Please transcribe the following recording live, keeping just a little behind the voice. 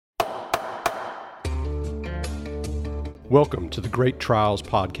Welcome to the Great Trials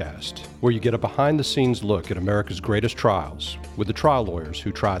Podcast, where you get a behind-the-scenes look at America's greatest trials with the trial lawyers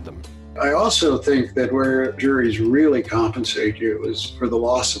who tried them. I also think that where juries really compensate you is for the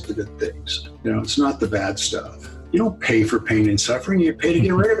loss of the good things. It's not the bad stuff. You don't pay for pain and suffering, you pay to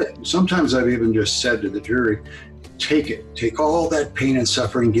get rid of it. Sometimes I've even just said to the jury, take it. Take all that pain and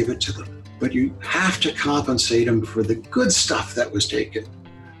suffering, give it to them. But you have to compensate them for the good stuff that was taken.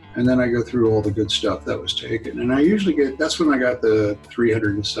 And then I go through all the good stuff that was taken. And I usually that's when I got the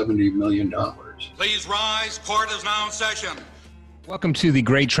 $370 million. Please rise. Court is now in session. Welcome to the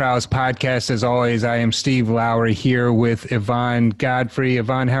Great Trials Podcast. As always, I am Steve Lowry here with Yvonne Godfrey.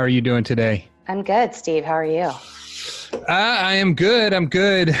 Yvonne, how are you doing today? I'm good, Steve. How are you? I am good. I'm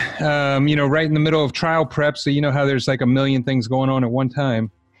good. Right in the middle of trial prep. So you know how there's like a million things going on at one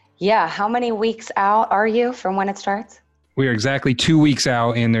time. Yeah. How many weeks out are you from when it starts? We are exactly 2 weeks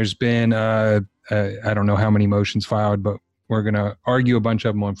out, and there's been, I don't know how many motions filed, but we're going to argue a bunch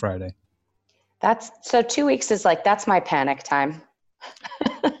of them on Friday. So 2 weeks is that's my panic time.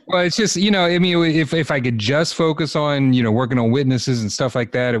 Well, it's just, if I could just focus on, working on witnesses and stuff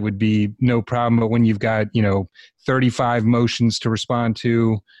like that, it would be no problem. But when you've got, 35 motions to respond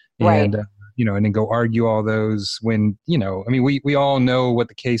to and, right. And then go argue all those when, we all know what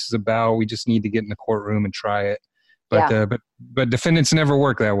the case is about. We just need to get in the courtroom and try it. But defendants never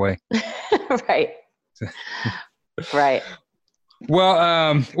work that way. Right. Right.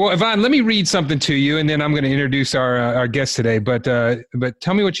 Well, Yvonne, let me read something to you, and then I'm going to introduce our guest today. But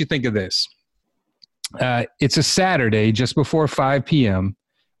tell me what you think of this. It's a Saturday just before 5 p.m.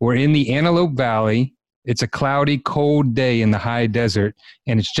 We're in the Antelope Valley. It's a cloudy, cold day in the high desert,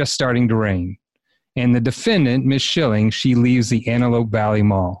 and it's just starting to rain. And the defendant, Miss Schilling, she leaves the Antelope Valley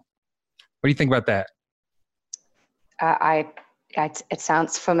Mall. What do you think about that? It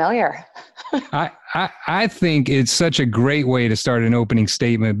sounds familiar. I think it's such a great way to start an opening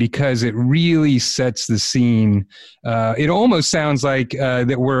statement because it really sets the scene. It almost sounds like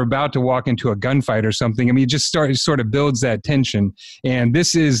that we're about to walk into a gunfight or something. I mean, it just sort of builds that tension. And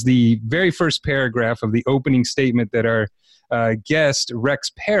this is the very first paragraph of the opening statement that our guest,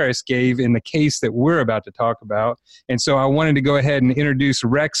 Rex Parris, gave in the case that we're about to talk about. And so I wanted to go ahead and introduce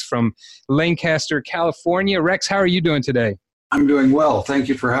Rex from Lancaster, California. Rex, how are you doing today? I'm doing well. Thank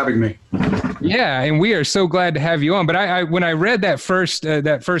you for having me. Yeah, and we are so glad to have you on. But I when I read that first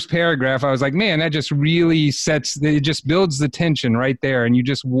paragraph, I was like, man, that just really it just builds the tension right there, and you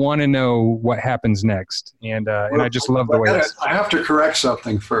just want to know what happens next. And I just love the way I have to correct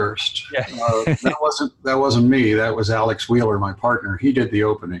something first. Yeah. That wasn't me. That was Alex Wheeler, my partner. He did the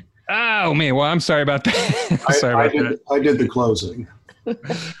opening. Oh man, well I'm sorry about that. I did the closing.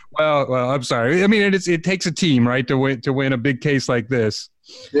 Well, I'm sorry. I mean, it takes a team, right, to win a big case like this.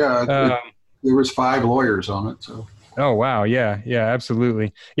 Yeah, there was 5 lawyers on it. So. Oh wow, yeah,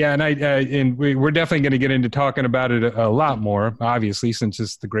 absolutely, yeah, and we're definitely going to get into talking about it a lot more, obviously, since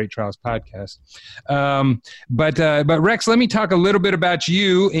it's the Great Trials Podcast. But Rex, let me talk a little bit about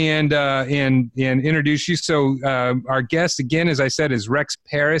you and introduce you. So our guest, again, as I said, is Rex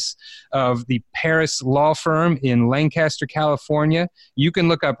Parris of the Parris Law Firm in Lancaster, California. You can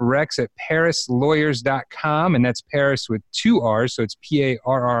look up Rex at parrislawyers.com, and that's Parris with 2 R's, so it's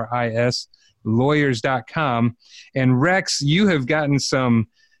Parris. lawyers.com. And Rex, you have gotten some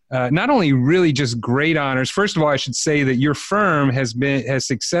not only really just great honors. First of all, I should say that your firm has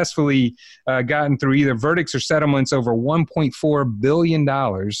successfully gotten through either verdicts or settlements over $1.4 billion,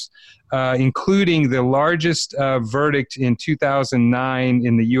 including the largest verdict in 2009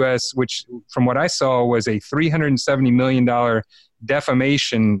 in the U.S., which from what I saw was a $370 million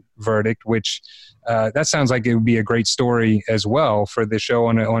defamation verdict, which that sounds like it would be a great story as well for the show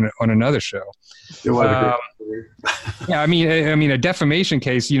on another show. It was a great story. Yeah, I mean, a defamation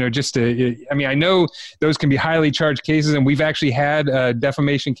case. I know those can be highly charged cases, and we've actually had a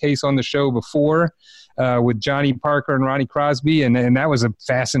defamation case on the show before with Johnny Parker and Ronnie Crosby, and that was a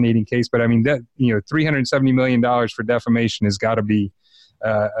fascinating case. But I mean, that $370 million for defamation has got to be.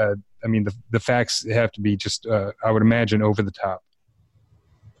 The facts have to be just, I would imagine, over the top.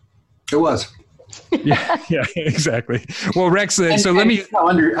 It was. yeah, exactly. Well, Rex, so let me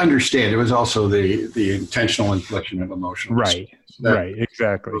understand. It was also the intentional infliction of emotion. Right,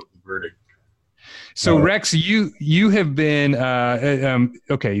 exactly. The verdict. So, Rex, you have been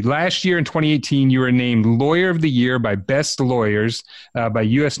last year in 2018, you were named Lawyer of the Year by Best Lawyers by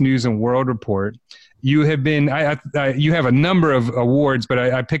U.S. News and World Report. You have been, you have a number of awards, but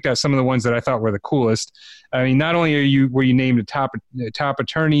I picked out some of the ones that I thought were the coolest. I mean, not only were you named the top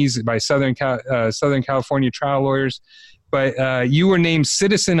attorneys by Southern California trial lawyers, but you were named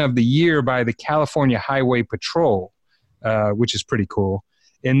Citizen of the Year by the California Highway Patrol. which is pretty cool.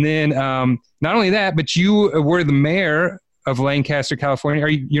 And then not only that, but you were the mayor of Lancaster, California.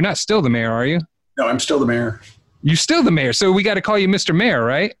 You're not still the mayor, are you? No, I'm still the mayor. You're still the mayor. So we got to call you Mr. Mayor,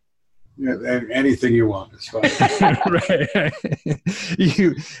 right? Yeah, anything you want is fine. Right.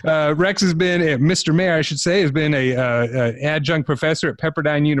 Rex has been, Mr. Mayor, I should say, has been a adjunct professor at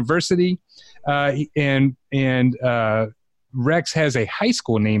Pepperdine University. And Rex has a high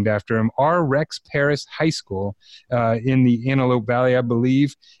school named after him, R. Rex Parris High School in the Antelope Valley, I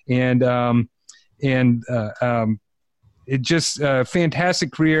believe. And it just a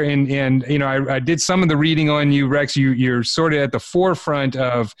fantastic career. And you know, I did some of the reading on you, Rex. You're sort of at the forefront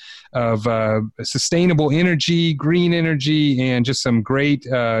of sustainable energy, green energy, and just some great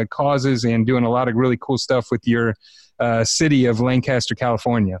causes, and doing a lot of really cool stuff with your city of Lancaster,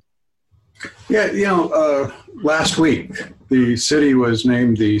 California. Yeah, you know, last week the city was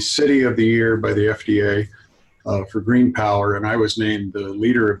named the City of the Year by the FDA for green power, and I was named the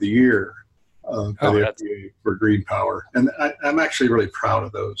Leader of the Year by the FDA for green power. And I'm actually really proud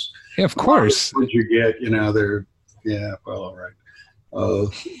of those. Yeah, of course. What you get, you know, well, all right.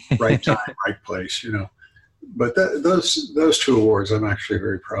 Right time, right place, you know. But those two awards I'm actually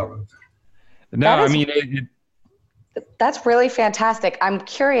very proud of. No, I mean, that's really fantastic. I'm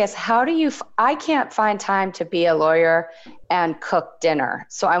curious, how do you, I can't find time to be a lawyer and cook dinner.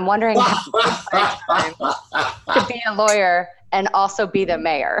 So I'm wondering how you find time to be a lawyer and also be the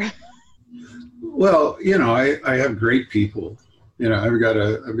mayor. Well, you know, I have great people. You know, I've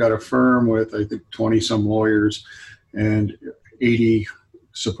got a firm with, I think, 20 some lawyers and 80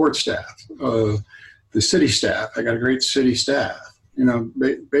 support staff. The city staff, I got a great city staff. You know,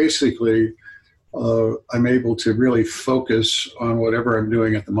 basically, I'm able to really focus on whatever I'm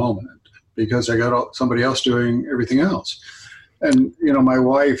doing at the moment because I got somebody else doing everything else. And, you know, my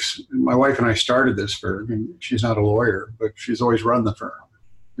wife and I started this firm, and she's not a lawyer, but she's always run the firm.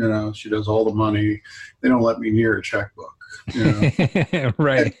 You know, she does all the money. They don't let me near a checkbook. You know?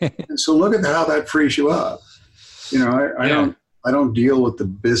 Right. And so look at how that frees you up. You know, I don't deal with the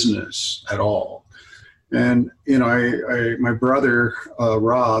business at all. And, you know, my brother,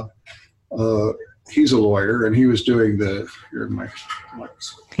 Rob, he's a lawyer, and he was doing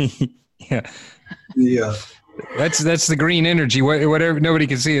yeah. That's the green energy. Whatever nobody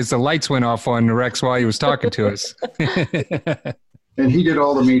can see is the lights went off on Rex while he was talking to us. And he did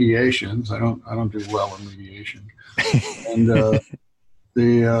all the mediations. I don't do well in mediation. And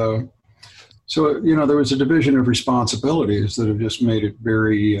so, you know, there was a division of responsibilities that have just made it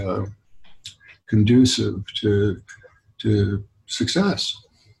very conducive to success.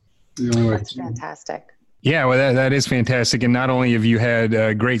 That's fantastic. Yeah, well, that is fantastic. And not only have you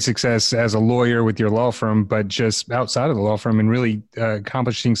had great success as a lawyer with your law firm, but just outside of the law firm and really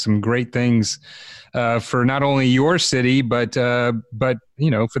accomplishing some great things for not only your city, but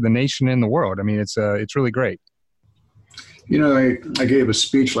you know, for the nation and the world. I mean, it's really great. You know, I gave a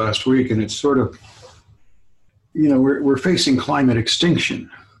speech last week, and it's sort of, you know, we're facing climate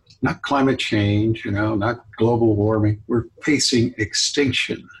extinction, not climate change, you know, not global warming. We're facing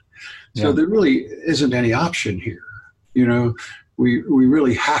extinction. So Yeah. there really isn't any option here. You know, we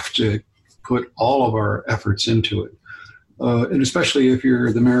really have to put all of our efforts into it, and especially if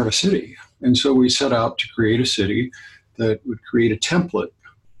you're the mayor of a city. And so we set out to create a city that would create a template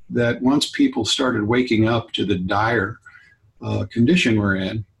that once people started waking up to the dire condition we're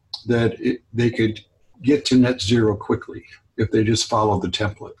in, that they could get to net zero quickly if they just followed the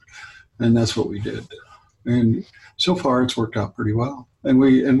template. And that's what we did. And so far it's worked out pretty well. And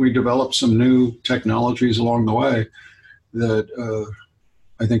we developed some new technologies along the way that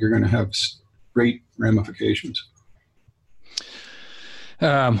I think are going to have great ramifications.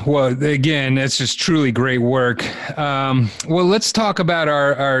 Well, again, that's just truly great work. Well, let's talk about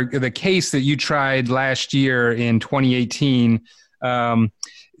the case that you tried last year in 2018.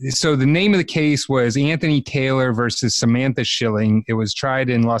 So the name of the case was Anthony Taylor versus Samantha Schilling. It was tried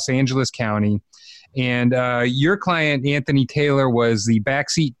in Los Angeles County. And your client, Anthony Taylor, was the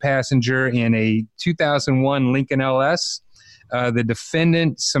backseat passenger in a 2001 Lincoln LS. The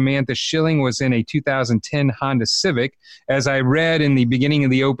defendant, Samantha Schilling, was in a 2010 Honda Civic. As I read in the beginning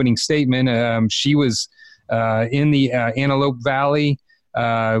of the opening statement, she was in the Antelope Valley,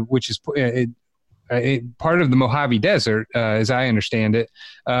 which is part of the Mojave Desert, as I understand it.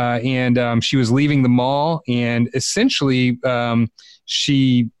 And she was leaving the mall, and essentially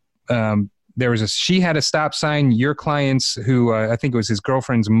she had a stop sign. Your client's, who I think it was his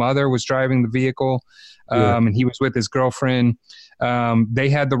girlfriend's mother, was driving the vehicle, and he was with his girlfriend. They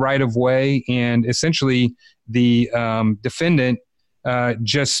had the right of way, and essentially the defendant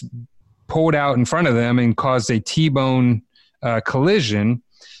just pulled out in front of them and caused a T-bone collision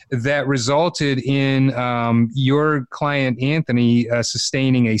that resulted in your client, Anthony,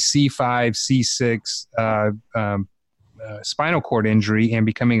 sustaining a C5, C6 spinal cord injury and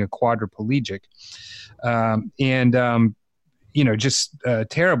becoming a quadriplegic. Just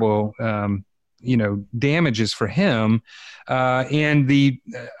terrible, damages for him. And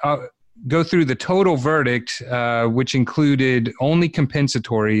go through the total verdict, which included only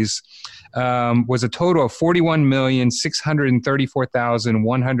compensatories, was a total of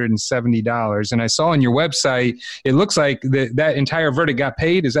 $41,634,170. And I saw on your website, it looks like that entire verdict got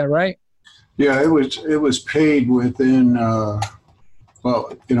paid. Is that right? Yeah, it was paid within,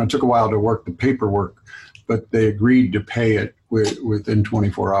 it took a while to work the paperwork, but they agreed to pay it within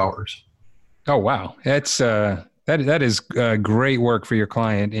 24 hours. Oh, wow. That's, that is great work for your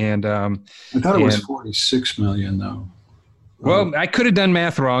client. And I thought it was 46 million though. Well, I could have done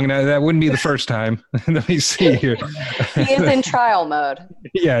math wrong. That wouldn't be the first time. Let me see here. He is in trial mode.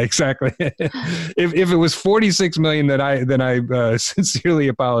 Yeah, exactly. If it was 46 million, then I sincerely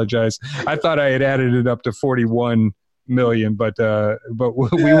apologize. I thought I had added it up to 41 million, but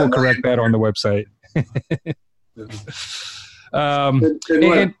we will correct that on the website.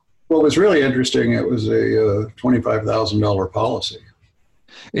 What was really interesting, it was a $25,000 policy.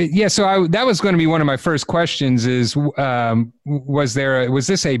 Yeah, so that was going to be one of my first questions is, was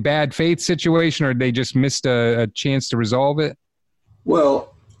this a bad faith situation, or they just missed a chance to resolve it?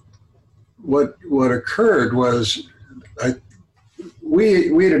 Well, what occurred was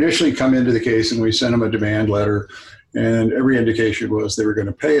we had initially come into the case and we sent them a demand letter, and every indication was they were going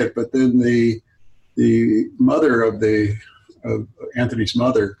to pay it. But then the mother of Anthony's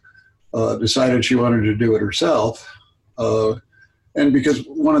mother decided she wanted to do it herself. And because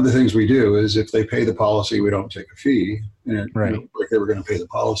one of the things we do is if they pay the policy, we don't take a fee. And right. Like they were going to pay the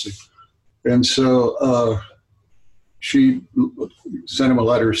policy. And so she sent him a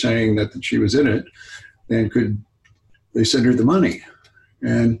letter saying that she was in it and they send her the money.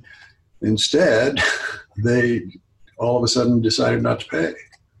 And instead, they all of a sudden decided not to pay.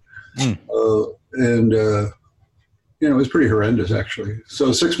 It was pretty horrendous, actually.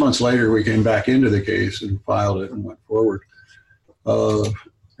 So 6 months later, we came back into the case and filed it and went forward.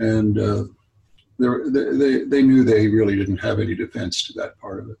 They knew they really didn't have any defense to that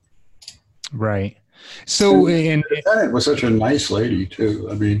part of it. Right. So, the defendant was such a nice lady too.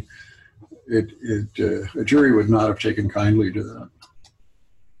 I mean, a jury would not have taken kindly to that.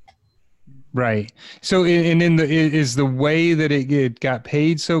 Right. So, is the way that it got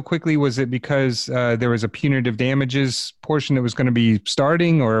paid so quickly, was it because there was a punitive damages portion that was going to be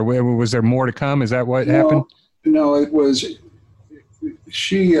starting, or was there more to come? Is that what happened? No, it was.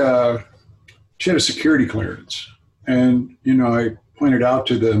 She had a security clearance, and I pointed out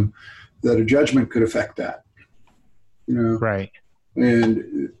to them that a judgment could affect that. Right.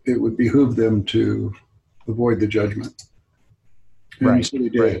 And it would behoove them to avoid the judgment. And right. So they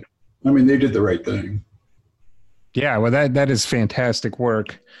did. Right. I mean, they did the right thing. Yeah, well, that is fantastic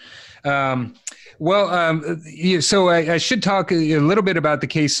work. So I should talk a little bit about the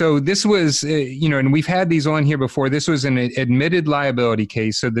case. So this was, and we've had these on here before. This was an admitted liability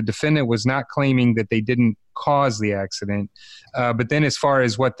case. So the defendant was not claiming that they didn't cause the accident. But then as far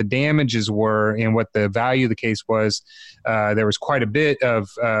as what the damages were and what the value of the case was, there was quite a bit of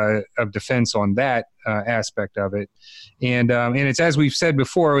defense on that aspect of it. And it's, as we've said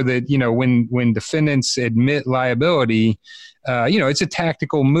before, that, when defendants admit liability, it's a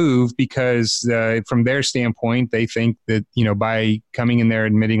tactical move because from their standpoint, they think that, by coming in there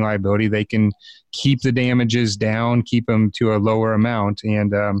admitting liability, they can keep the damages down, keep them to a lower amount.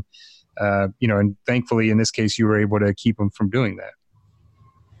 And, and thankfully in this case, you were able to keep them from doing that.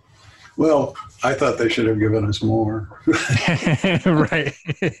 Well, I thought they should have given us more. Right.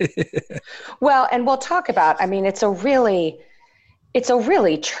 Well, and we'll talk about, it's a really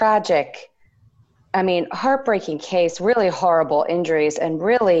tragic, heartbreaking case, really horrible injuries, and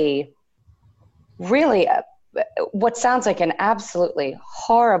really what sounds like an absolutely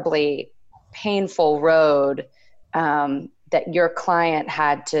horribly painful road that your client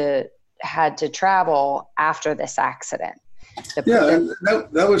had to travel after this accident. And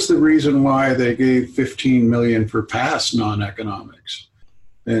that was the reason why they gave $15 million for past non-economics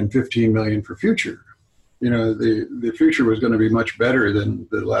and $15 million for future. The future was going to be much better than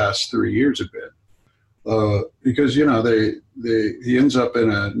the last 3 years have been. Because he ends up in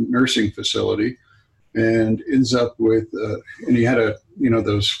a nursing facility and ends up with and he had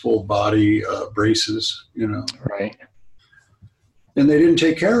those full body braces, Right. And they didn't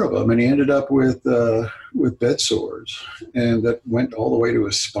take care of him, and he ended up with bed sores, and that went all the way to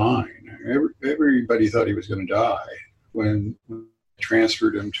his spine. Everybody thought he was going to die when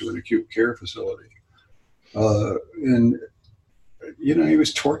transferred him to an acute care facility. And, he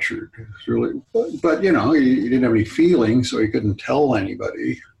was tortured. Really, but he didn't have any feeling, so he couldn't tell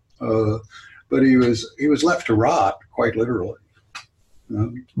anybody. But he was left to rot, quite literally.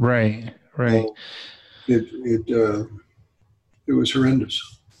 Right. It was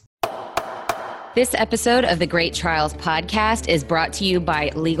horrendous. This episode of the Great Trials podcast is brought to you by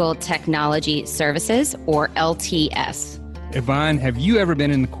Legal Technology Services, or LTS. Yvonne, have you ever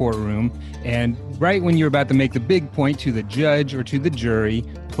been in the courtroom and right when you're about to make the big point to the judge or to the jury,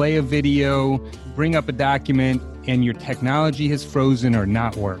 play a video, bring up a document, and your technology has frozen or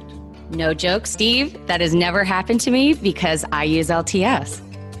not worked? No joke, Steve. That has never happened to me because I use LTS.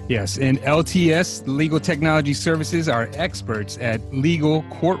 Yes, and LTS, Legal Technology Services, are experts at legal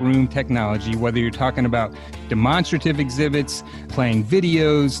courtroom technology, whether you're talking about demonstrative exhibits, playing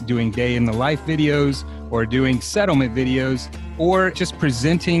videos, doing day-in-the-life videos, or doing settlement videos, or just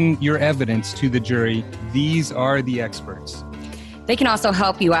presenting your evidence to the jury. These are the experts. They can also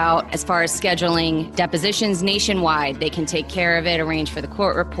help you out as far as scheduling depositions nationwide. They can take care of it, arrange for the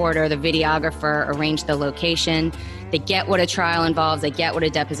court reporter, the videographer, arrange the location. They get what a trial involves, they get what a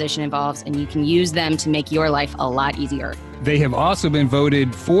deposition involves, and you can use them to make your life a lot easier. They have also been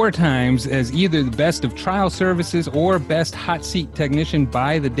voted 4 times as either the best of trial services or best hot seat technician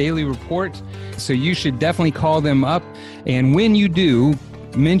by the Daily Report. So you should definitely call them up. And when you do,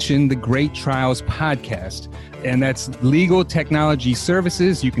 mention the Great Trials podcast. And that's Legal Technology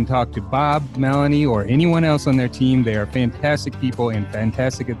Services. You can talk to Bob, Melanie, or anyone else on their team. They are fantastic people and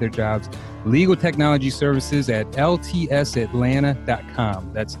fantastic at their jobs. Legal Technology Services at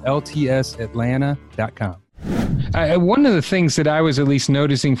ltsatlanta.com. That's ltsatlanta.com. One of the things that I was at least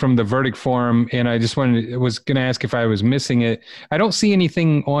noticing from the verdict form, and I just was going to ask if I was missing it. I don't see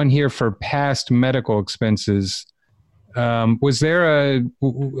anything on here for past medical expenses.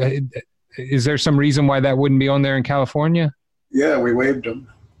 Is there some reason why that wouldn't be on there in California? Yeah, we waived them.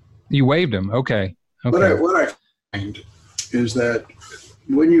 You waived them. Okay. What I find is that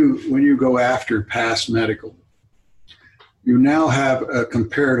when you go after past medical, you now have a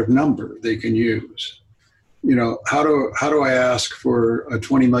comparative number they can use. How do I ask for a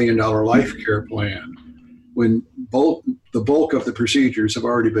 $20 million life care plan when the bulk of the procedures have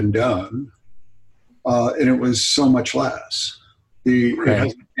already been done, and it was so much less? It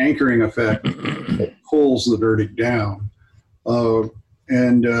has an anchoring effect that pulls the verdict down. The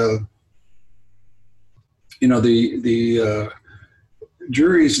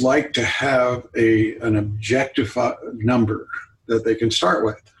juries like to have an objective number that they can start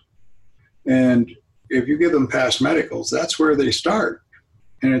with. And if you give them past medicals, that's where they start.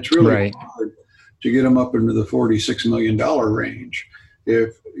 And it's really hard to get them up into the $46 million range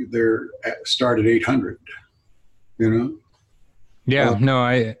if they're start at 800, Yeah, no,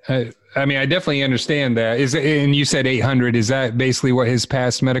 I mean, I definitely understand that. And you said 800. Is that basically what his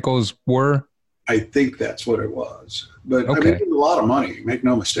past medicals were? I think that's what it was. But I mean, it's a lot of money. Make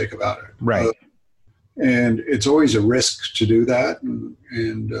no mistake about it. Right. And it's always a risk to do that.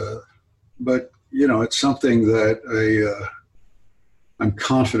 But it's something that I'm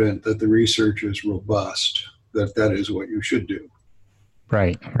confident that the research is robust. That is what you should do.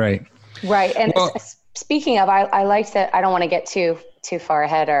 Right. And speaking of, I liked that. I don't want to get too far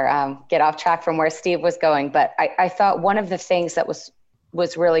ahead or get off track from where Steve was going, but I thought one of the things that was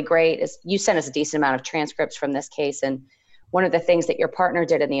really great is you sent us a decent amount of transcripts from this case, and one of the things that your partner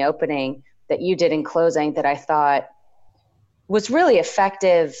did in the opening that you did in closing that I thought was really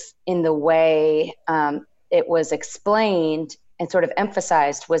effective in the way it was explained and sort of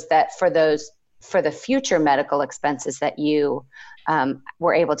emphasized was that for the future medical expenses that you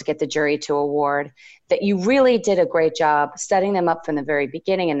were able to get the jury to award, that you really did a great job setting them up from the very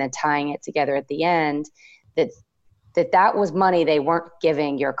beginning and then tying it together at the end, that was money they weren't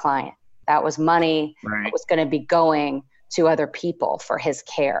giving your client. That was money that was going to be going to other people for his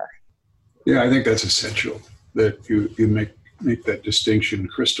care. Yeah, I think that's essential that you make that distinction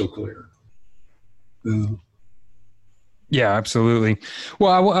crystal clear. Yeah, absolutely.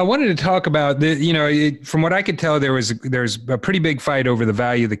 Well, I wanted to talk about from what I could tell, there's a pretty big fight over the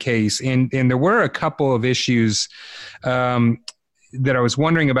value of the case. And there were a couple of issues that I was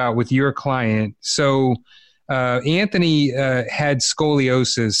wondering about with your client. So Anthony had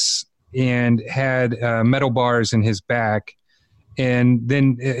scoliosis and had metal bars in his back.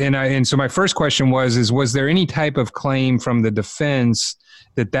 And so my first question was there any type of claim from the defense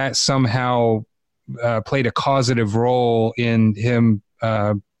that somehow played a causative role in him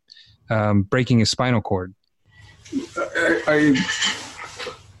breaking his spinal cord?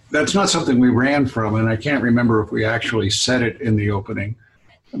 That's not something we ran from, and I can't remember if we actually said it in the opening,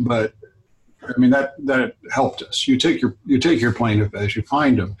 but I mean that helped us. You take your plaintiff as you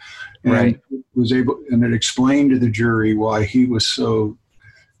find him, and Right. it explained to the jury why he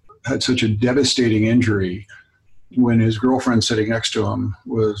had such a devastating injury when his girlfriend sitting next to him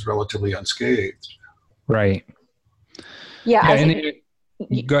was relatively unscathed. Right. Yeah, I and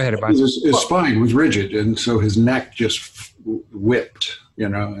think, go ahead, Abad. His spine was rigid, and so his neck just whipped,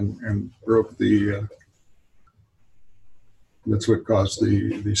 and broke the. That's what caused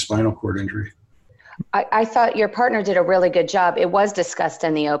the spinal cord injury. I thought your partner did a really good job. It was discussed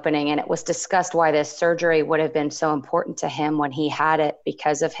in the opening, and it was discussed why this surgery would have been so important to him when he had it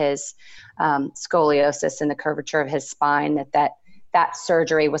because of his scoliosis and the curvature of his spine, that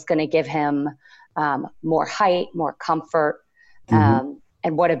surgery was going to give him more height, more comfort. And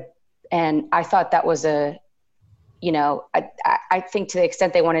I thought that was I think to the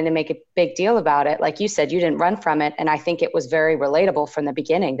extent they wanted to make a big deal about it, like you said, you didn't run from it. And I think it was very relatable from the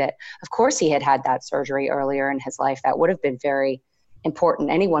beginning that, of course, he had that surgery earlier in his life. That would have been very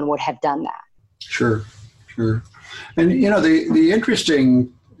important. Anyone would have done that. Sure. And, the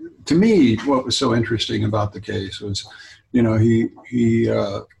interesting, to me, what was so interesting about the case was, he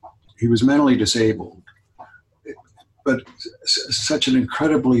was mentally disabled, but such an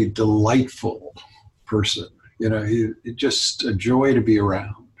incredibly delightful person. He just a joy to be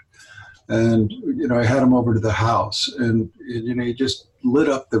around. And, I had him over to the house and he just lit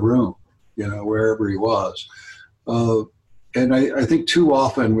up the room, wherever he was. And I think too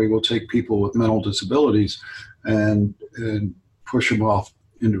often we will take people with mental disabilities and push them off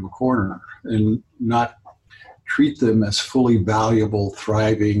into a corner and not treat them as fully valuable,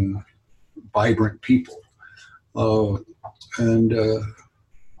 thriving, vibrant people.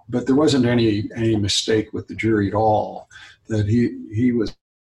 But there wasn't any mistake with the jury at all, that he was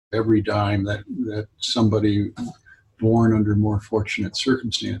every dime that somebody born under more fortunate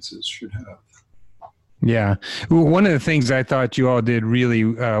circumstances should have. Yeah. One of the things I thought you all did really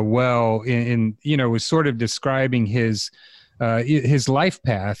well in was sort of describing his life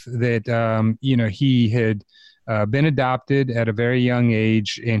path, that, he had been adopted at a very young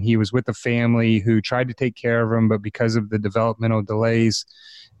age, and he was with a family who tried to take care of him, but because of the developmental delays,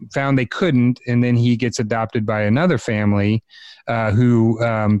 found they couldn't. And then he gets adopted by another family who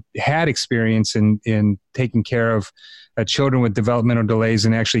had experience in taking care of children with developmental delays.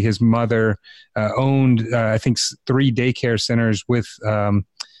 And actually his mother owned, I think, 3 daycare centers with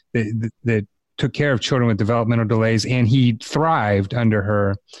that took care of children with developmental delays, and he thrived under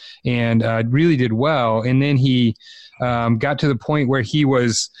her and really did well. And then he got to the point where he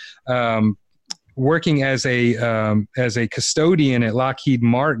was working as a custodian at Lockheed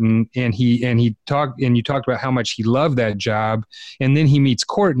Martin, and you talked about how much he loved that job. And then he meets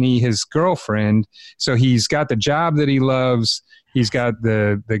Courtney, his girlfriend. So he's got the job that he loves. He's got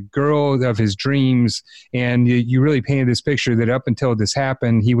the girl of his dreams. And you really painted this picture that up until this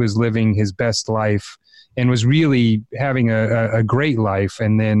happened, he was living his best life and was really having a great life.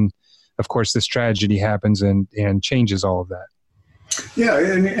 And then, of course, this tragedy happens and changes all of that. Yeah,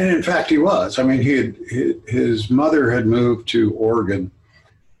 and in fact, he was. I mean, his mother had moved to Oregon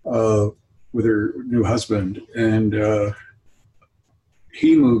with her new husband, and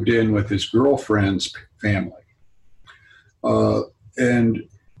he moved in with his girlfriend's family, and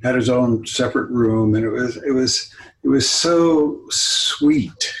had his own separate room. And it was so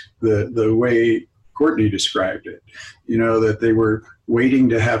sweet the way Courtney described it. That they were waiting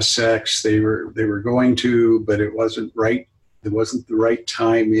to have sex. They were going to, but it wasn't right. It wasn't the right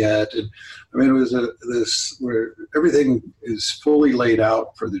time yet. And I mean, it was this where everything is fully laid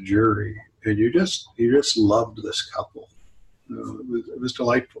out for the jury, and you just loved this couple. It was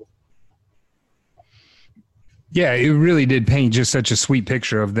delightful. Yeah, it really did paint just such a sweet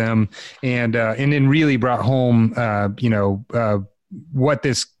picture of them, and then really brought home, what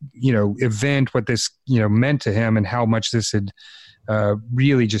this, event, what this, meant to him, and how much this had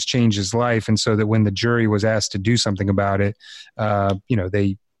really just changed his life. And so that when the jury was asked to do something about it,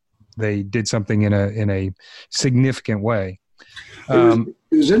 they did something in a significant way. It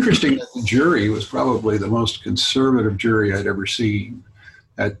was interesting that the jury was probably the most conservative jury I'd ever seen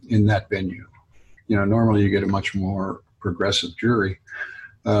in that venue. Normally you get a much more progressive jury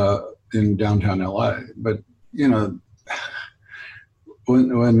in downtown LA, but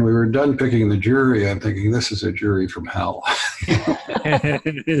when we were done picking the jury, I'm thinking, this is a jury from hell.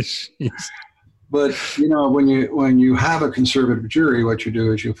 But when you have a conservative jury, what you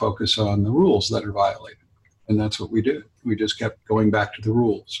do is you focus on the rules that are violated, and that's what we did. We just kept going back to the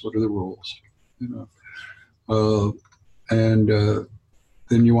rules. What are the rules?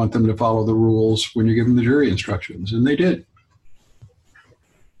 then you want them to follow the rules when you give them the jury instructions, and they did.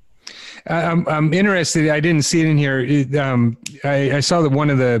 I'm interested. I didn't see it in here. I saw that one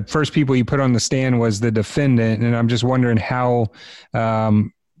of the first people you put on the stand was the defendant, and I'm just wondering how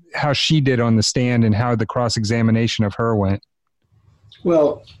she did on the stand and how the cross-examination of her went.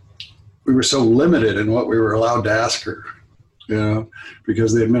 Well, we were so limited in what we were allowed to ask her,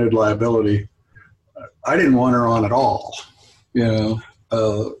 because they admitted liability. I didn't want her on at all,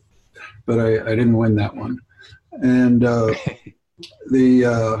 but I didn't win that one. And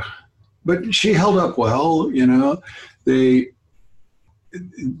but she held up well,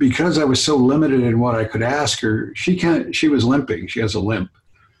 because I was so limited in what I could ask her. She was limping. She has a limp,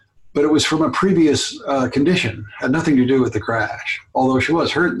 but it was from a previous condition. Had nothing to do with the crash, although she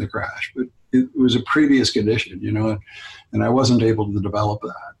was hurt in the crash, but it was a previous condition, and I wasn't able to develop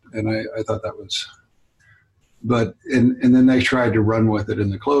that. And I thought that was, and then they tried to run with it in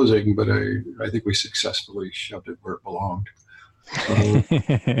the closing, but I think we successfully shoved it where it belonged.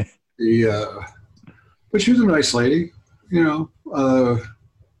 But she was a nice lady, but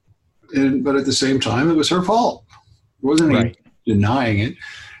at the same time, it was her fault. It wasn't any denying it.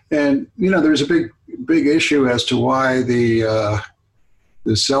 And, there's a big issue as to why the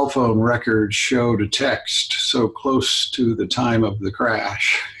cell phone records showed a text so close to the time of the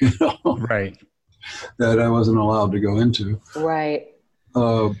crash, Right. that I wasn't allowed to go into. Right.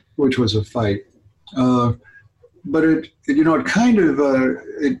 Which was a fight. But it kind of,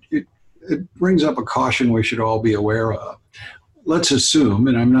 it brings up a caution we should all be aware of. Let's assume,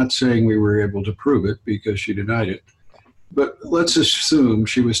 and I'm not saying we were able to prove it because she denied it, but let's assume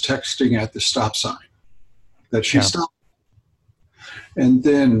she was texting at the stop sign, that she stopped. And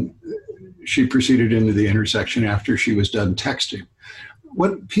then she proceeded into the intersection after she was done texting.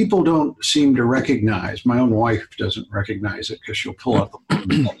 What people don't seem to recognize, my own wife doesn't recognize it because she'll pull out the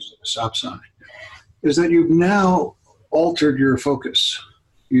phone and text at the stop sign, is that you've now altered your focus.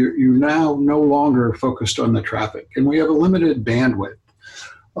 You're now no longer focused on the traffic, and we have a limited bandwidth.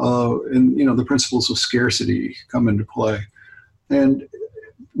 And the principles of scarcity come into play. And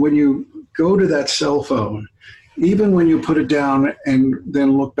when you go to that cell phone, even when you put it down and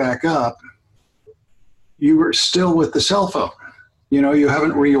then look back up, you were still with the cell phone. You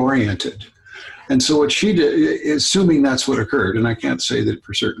haven't reoriented. And so what she did, assuming that's what occurred, and I can't say that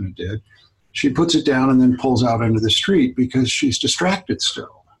for certain it did, she puts it down and then pulls out into the street because she's distracted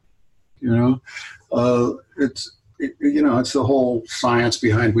still. It's the whole science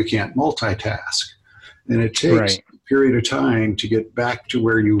behind we can't multitask. And it takes a period of time to get back to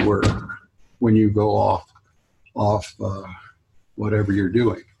where you were when you go off whatever you're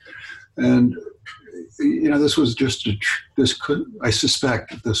doing. And, this was just I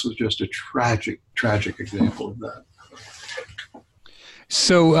suspect that this was just a tragic example of that.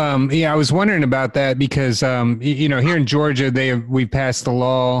 So, I was wondering about that because, here in Georgia, we passed the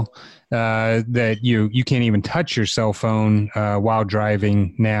law that you can't even touch your cell phone while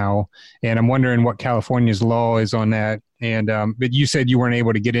driving now. And I'm wondering what California's law is on that. And but you said you weren't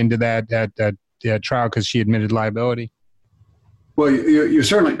able to get into that at trial because she admitted liability. Well, you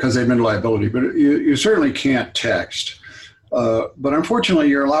certainly, because they admitted liability, but you certainly can't text. But unfortunately,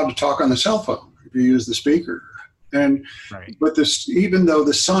 you're allowed to talk on the cell phone if you use the speaker. And but even though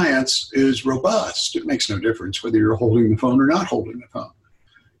the science is robust, it makes no difference whether you're holding the phone or not holding the phone.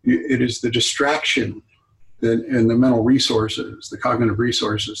 It is the distraction and the mental resources, the cognitive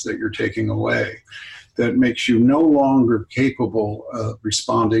resources that you're taking away that makes you no longer capable of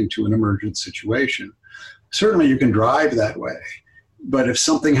responding to an emergent situation. Certainly you can drive that way, but if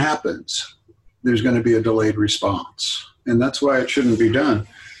something happens, there's going to be a delayed response. And that's why it shouldn't be done.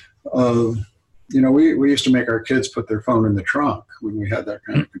 We used to make our kids put their phone in the trunk when we had that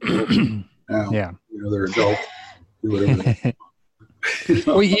kind of control. Now, they're adults. Do whatever they want.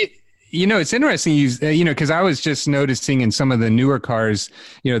 Well, it's interesting, because I was just noticing in some of the newer cars,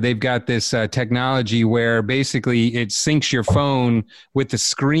 they've got this technology where basically it syncs your phone with the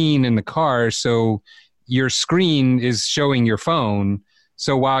screen in the car. So your screen is showing your phone.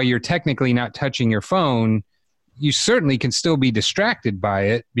 So while you're technically not touching your phone, you certainly can still be distracted by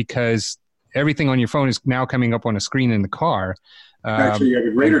it because everything on your phone is now coming up on a screen in the car. Actually, you have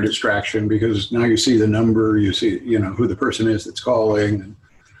a greater distraction because now you see the number, you see, who the person is that's calling.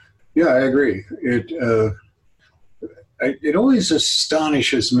 Yeah, I agree. It always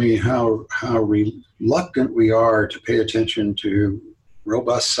astonishes me how reluctant we are to pay attention to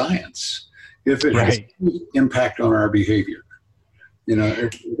robust science if it has any impact on our behavior.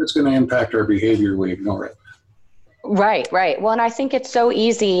 If it's going to impact our behavior, we ignore it. Right. Well, and I think it's so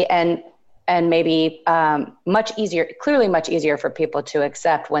easy, and and maybe clearly much easier for people to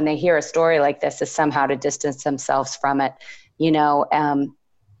accept when they hear a story like this, is somehow to distance themselves from it,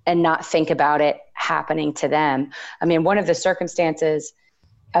 and not think about it happening to them. I mean, one of the circumstances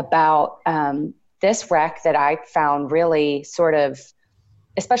about this wreck that I found really sort of,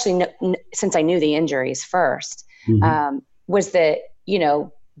 especially since I knew the injuries first, was that,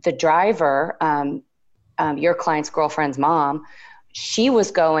 the driver, your client's girlfriend's mom, she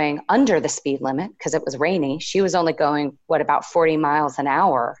was going under the speed limit because it was rainy. She was only going, about 40 miles an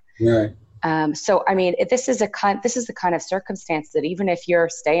hour. Right. So, I mean, this is the kind of circumstance that even if you're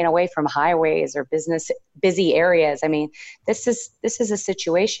staying away from highways or busy areas, I mean, this is a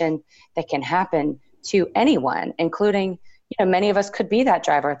situation that can happen to anyone, including, many of us could be that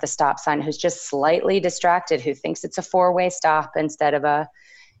driver at the stop sign who's just slightly distracted, who thinks it's a 4-way stop instead of a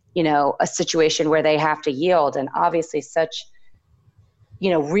situation where they have to yield. And obviously such,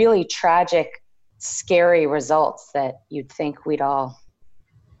 really tragic, scary results that you'd think we'd all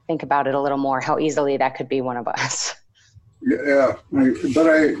think about it a little more, how easily that could be one of us. Yeah. But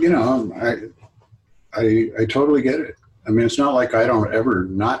I totally get it. I mean, it's not like I don't ever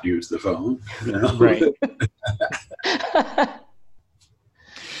not use the phone. Right.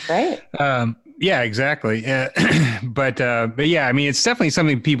 Right. Yeah, exactly. But yeah, I mean, it's definitely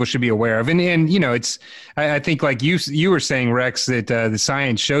something people should be aware of. And it's, I think like you were saying, Rex, that the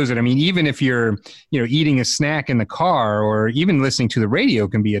science shows it. I mean, even if you're, eating a snack in the car or even listening to the radio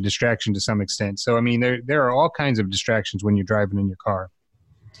can be a distraction to some extent. So, I mean, there are all kinds of distractions when you're driving in your car.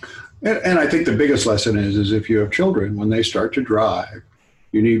 And I think the biggest lesson is if you have children, when they start to drive,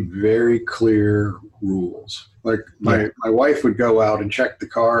 you need very clear rules. Like my wife would go out and check the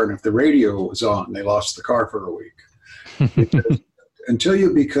car, and if the radio was on, they lost the car for a week. Until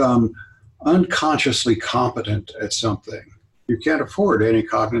you become unconsciously competent at something, you can't afford any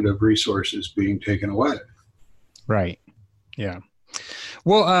cognitive resources being taken away. Right. Yeah.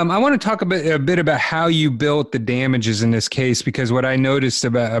 Well, I want to talk a bit about how you built the damages in this case, because what I noticed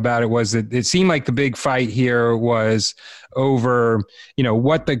about it was that it seemed like the big fight here was over,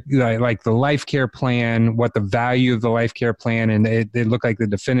 what the life care plan, what the value of the life care plan, and it looked like the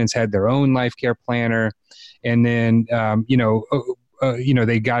defendants had their own life care planner, and then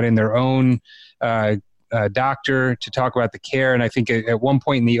they got in their own doctor to talk about the care, and I think at one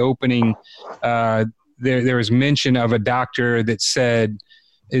point in the opening, there was mention of a doctor that said,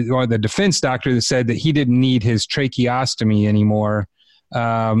 or the defense doctor that said that he didn't need his tracheostomy anymore.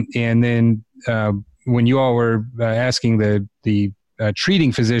 And then when you all were asking the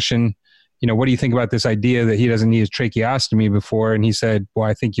treating physician, what do you think about this idea that he doesn't need his tracheostomy before? And he said, well,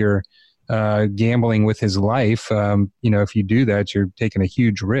 I think you're gambling with his life. If you do that, you're taking a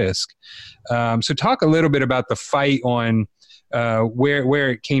huge risk. So talk a little bit about the fight on where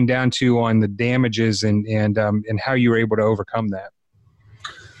it came down to on the damages and how you were able to overcome that.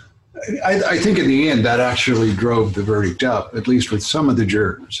 I think in the end that actually drove the verdict up, at least with some of the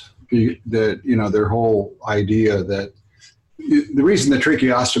jurors. That their whole idea that the reason the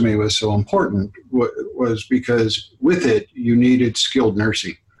tracheostomy was so important was because with it you needed skilled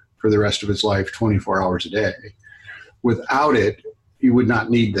nursing for the rest of his life, 24 hours a day. Without it, you would not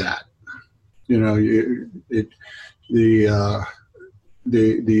need that. The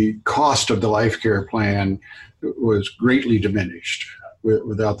cost of the life care plan was greatly diminished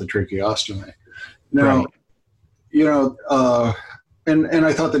without the tracheostomy. Now, right. And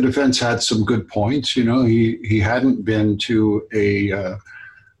I thought the defense had some good points. He hadn't been to a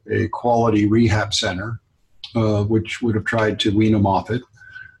quality rehab center, which would have tried to wean him off it.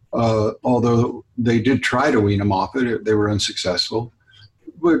 Although they did try to wean him off it, they were unsuccessful.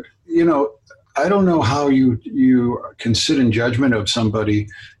 But I don't know how you can sit in judgment of somebody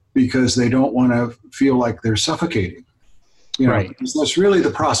because they don't want to feel like they're suffocating. Right. Because that's really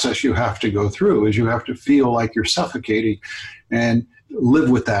the process you have to go through, is you have to feel like you're suffocating and live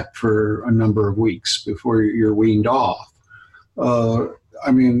with that for a number of weeks before you're weaned off.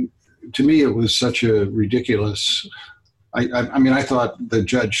 I mean, to me, it was such a ridiculous. I mean, I thought the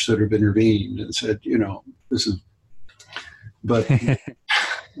judge should have intervened and said, this is, but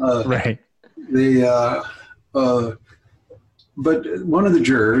right. But one of the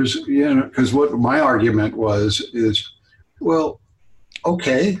jurors, because what my argument is, well,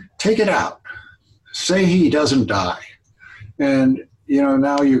 okay, take it out. Say he doesn't die. And,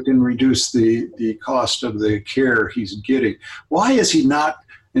 now you can reduce the cost of the care he's getting. Why is he not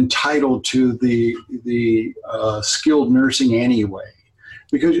entitled to the skilled nursing anyway?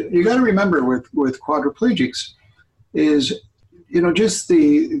 Because you got to remember with quadriplegics is, just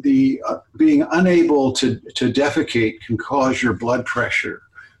the being unable to defecate can cause your blood pressure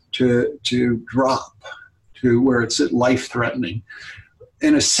to drop to where it's life-threatening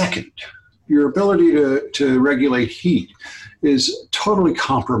in a second. Your ability to regulate heat is totally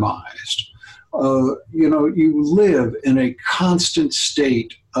compromised. You live in a constant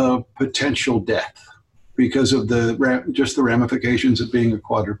state of potential death because of just the ramifications of being a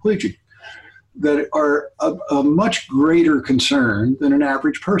quadriplegic that are a much greater concern than an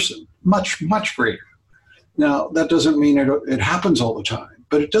average person, much, much greater. Now, that doesn't mean it happens all the time,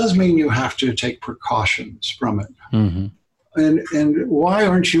 but it does mean you have to take precautions from it. Mm-hmm. And why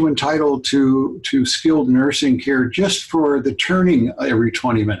aren't you entitled to skilled nursing care just for the turning every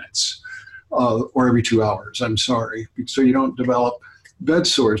 20 minutes or every 2 hours? I'm sorry. So you don't develop bed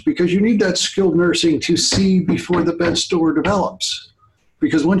sores, because you need that skilled nursing to see before the bed sore develops.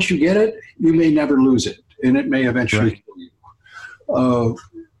 Because once you get it, you may never lose it, and it may eventually kill you.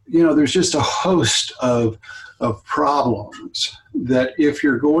 There's just a host of problems that if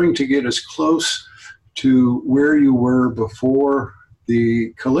you're going to get as close to where you were before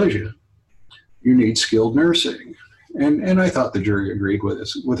the collision, you need skilled nursing. And I thought the jury agreed with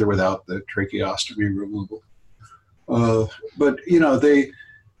us, with or without the tracheostomy removal. But they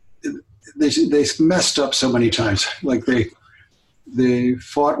messed up so many times. Like they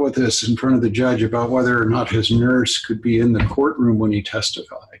fought with us in front of the judge about whether or not his nurse could be in the courtroom when he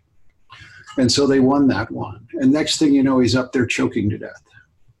testified. And so they won that one. And next thing you know, he's up there choking to death.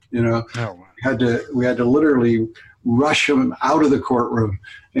 Oh, wow. We had to literally rush him out of the courtroom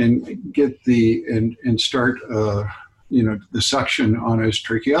and get and start the suction on his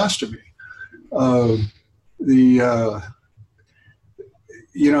tracheostomy. They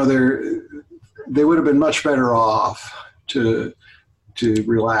would have been much better off to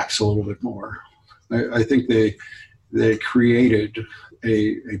relax a little bit more. I think they created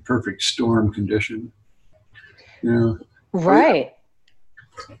a perfect storm condition. Right.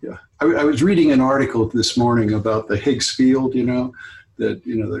 Yeah, I was reading an article this morning about the Higgs field. The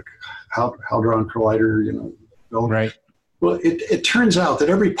Hadron Collider. Right. Well, it turns out that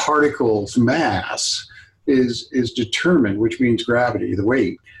every particle's mass is determined, which means gravity, the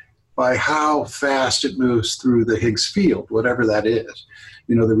weight, by how fast it moves through the Higgs field, whatever that is.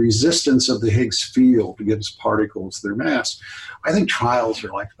 The resistance of the Higgs field gives particles their mass. I think trials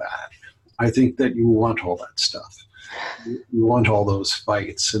are like that. I think that you want all that stuff. You want all those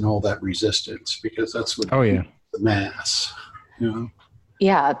fights and all that resistance, because that's what the mass.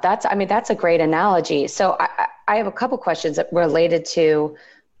 Yeah, that's a great analogy. So I have a couple questions that related to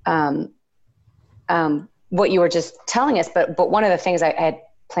what you were just telling us, but one of the things I had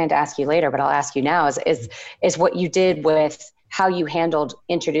planned to ask you later, but I'll ask you now, is what you did with how you handled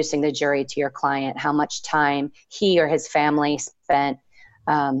introducing the jury to your client, how much time he or his family spent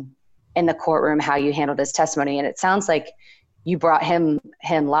in the courtroom, how you handled his testimony. And it sounds like you brought him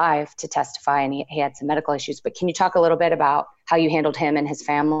live to testify, and he had some medical issues, but can you talk a little bit about how you handled him and his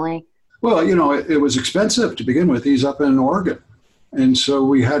family? Well, it was expensive to begin with. He's up in Oregon. And so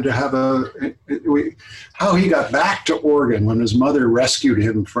we had to have how he got back to Oregon when his mother rescued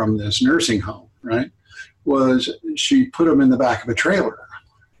him from this nursing home, right, was she put him in the back of a trailer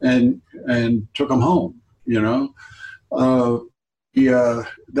and took him home, that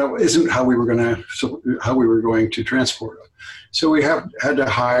isn't how we were going to transport him. So we had to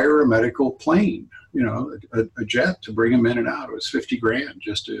hire a medical plane, a jet to bring him in and out. It was $50,000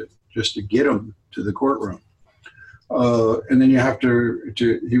 just to get him to the courtroom. And then you have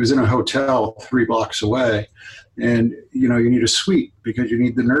he was in a hotel 3 blocks away, and, you need a suite because you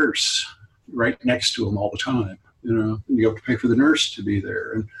need the nurse right next to him all the time, and you have to pay for the nurse to be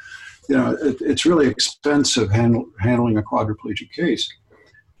there. And, it's really expensive handling a quadriplegic case.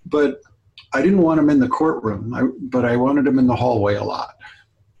 But I didn't want him in the courtroom, but I wanted him in the hallway a lot,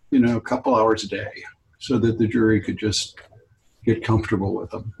 a couple hours a day, so that the jury could just get comfortable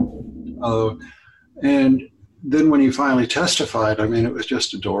with him. And then when he finally testified, it was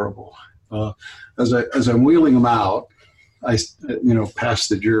just adorable. As I'm wheeling him out, past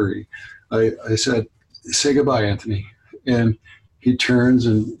the jury, I said, "Say goodbye, Anthony." And he turns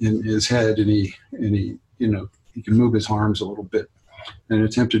in his head, and he can move his arms a little bit and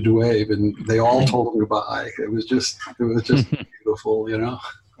attempted to wave, and they all told him goodbye. It was just beautiful,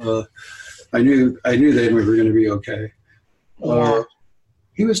 I knew then we were going to be okay.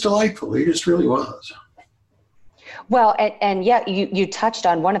 He was delightful. He just really was. Well, and yet you touched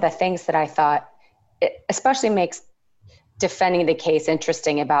on one of the things that I thought especially makes defending the case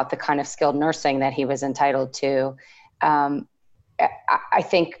interesting about the kind of skilled nursing that he was entitled to. I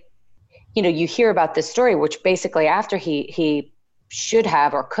think, you hear about this story, which basically after he should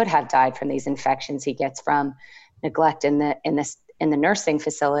have or could have died from these infections he gets from neglect in in the nursing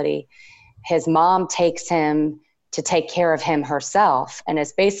facility, his mom takes him to take care of him herself and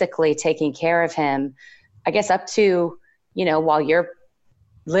is basically taking care of him, I guess, up to, while you're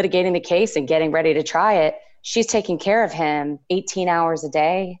litigating the case and getting ready to try it, she's taking care of him 18 hours a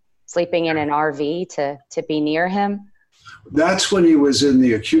day, sleeping in an RV to be near him. That's when he was in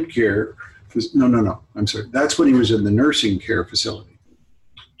the acute care. No. I'm sorry. That's when he was in the nursing care facility.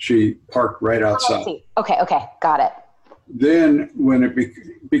 She parked right outside. Okay. Got it. Then when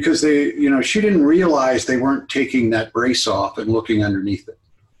because they, she didn't realize they weren't taking that brace off and looking underneath it,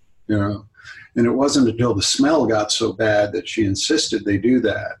 and it wasn't until the smell got so bad that she insisted they do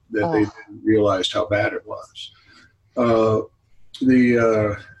that they didn't realize how bad it was.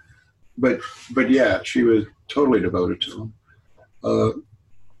 But yeah, she was totally devoted to him.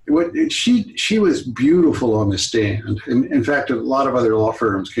 She was beautiful on the stand. In fact, a lot of other law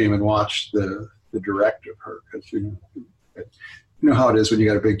firms came and watched the direct of her, because you know how it is when you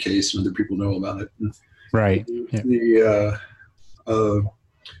got a big case and other people know about it. Right. Yeah.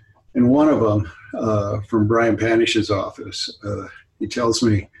 And one of them, from Brian Panish's office, he tells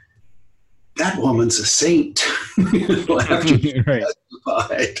me, that woman's a saint. After she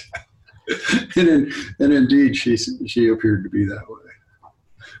testified. and indeed, she appeared to be that way.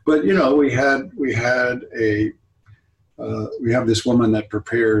 But we have this woman that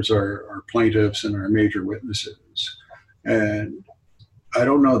prepares our plaintiffs and our major witnesses, and I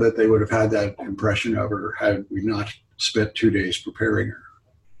don't know that they would have had that impression of her had we not spent 2 days preparing her.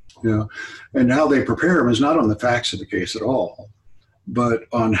 And how they prepare them is not on the facts of the case at all, but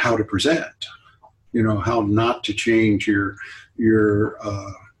on how to present. How not to change your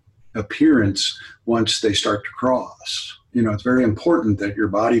appearance once they start to cross. It's very important that your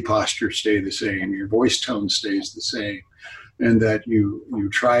body posture stay the same, your voice tone stays the same, and that you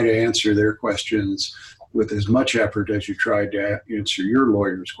try to answer their questions with as much effort as you tried to answer your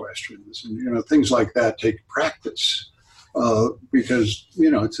lawyer's questions. And, things like that take practice, because,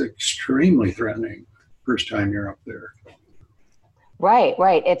 it's extremely threatening first time you're up there. Right.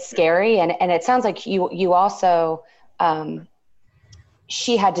 It's scary. And it sounds like you also,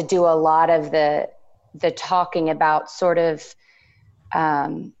 she had to do a lot of the talking about sort of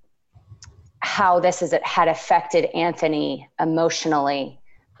how this had affected Anthony emotionally.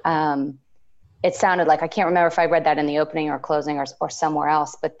 It sounded like, I can't remember if I read that in the opening or closing or somewhere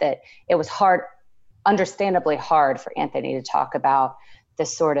else, but that it was understandably hard for Anthony to talk about the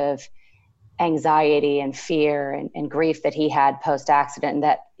sort of anxiety and fear and grief that he had post-accident, and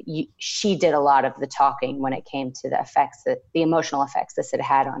that she did a lot of the talking when it came to the emotional effects this had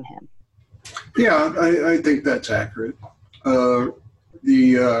had on him. Yeah, I think that's accurate.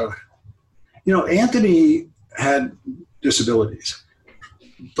 Anthony had disabilities,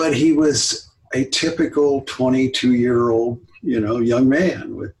 but he was a typical 22-year-old, young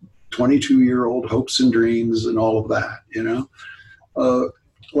man with 22-year-old hopes and dreams and all of that,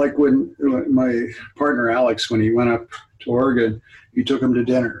 like when my partner Alex, when he went up to Oregon, he took him to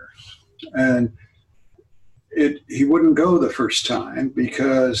dinner, and he wouldn't go the first time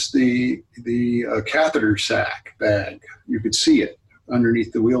because the catheter sac bag, you could see it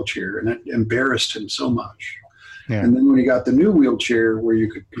underneath the wheelchair, and it embarrassed him so much. Yeah. And then when he got the new wheelchair where you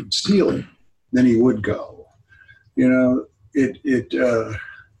could conceal it, then he would go.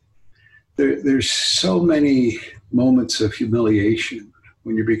 There's so many moments of humiliation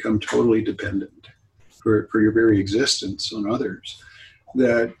when you become totally dependent for your very existence on others,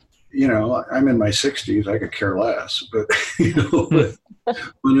 that, I'm in my 60s, I could care less, but,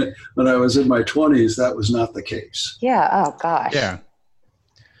 when I was in my 20s, that was not the case. Yeah. Oh gosh. Yeah.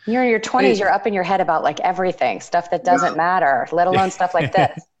 You're in your 20s, you're up in your head about like everything, stuff that doesn't matter, let alone stuff like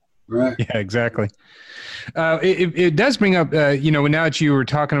this. Right. Yeah, exactly. It does bring up, now that you were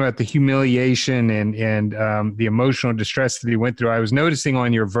talking about the humiliation and the emotional distress that he went through, I was noticing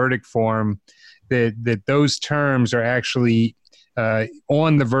on your verdict form that those terms are actually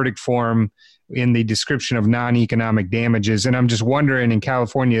on the verdict form in the description of non-economic damages. And I'm just wondering, in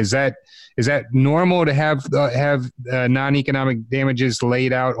California, is that normal to have non-economic damages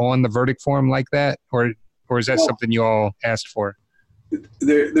laid out on the verdict form like that, or is that something you all asked for?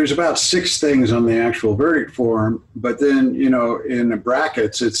 There's about 6 things on the actual verdict form, but then, in the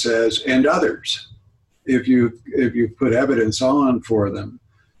brackets, it says, and others. If you put evidence on for them,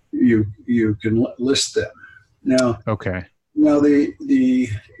 you can list them. Now, okay. Now, the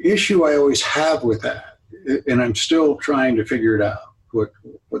issue I always have with that, and I'm still trying to figure it out,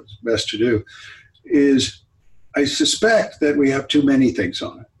 what's best to do, is I suspect that we have too many things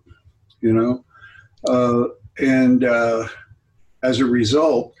on it, and as a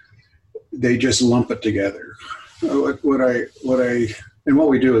result, they just lump it together. What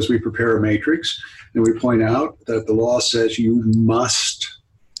we do is we prepare a matrix, and we point out that the law says you must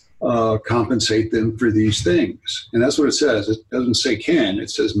compensate them for these things. And that's what it says. It doesn't say can, it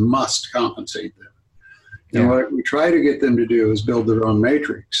says must compensate them. And what we try to get them to do is build their own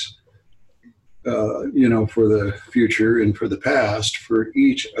matrix, for the future and for the past for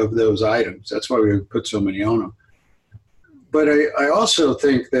each of those items. That's why we put so many on them. But I also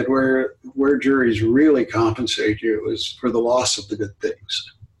think that where juries really compensate you is for the loss of the good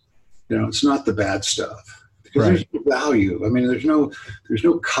things. It's not the bad stuff. Because there's no value. I mean, there's no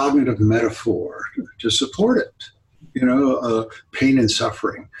cognitive metaphor to support it. Pain and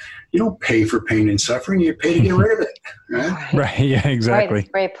suffering. You don't pay for pain and suffering. You pay to get rid of it. Right? Right. Yeah. Exactly.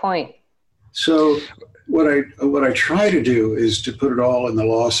 Right. Great point. So what I try to do is to put it all in the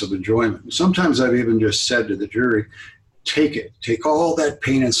loss of enjoyment. Sometimes I've even just said to the jury, take all that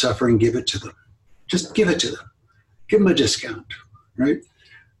pain and suffering, give it to them. Just give it to them. Give them a discount, right?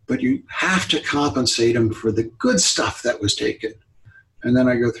 But you have to compensate them for the good stuff that was taken. And then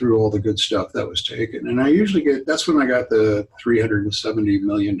I go through all the good stuff that was taken. And I usually that's when I got the $370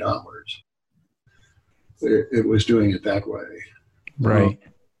 million. It was doing it that way. Right.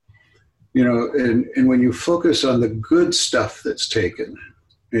 And when you focus on the good stuff that's taken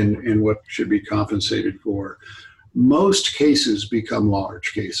and what should be compensated for, most cases become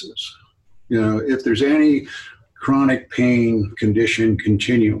large cases. If there's any chronic pain condition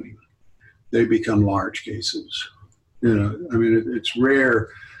continuing, they become large cases. It's rare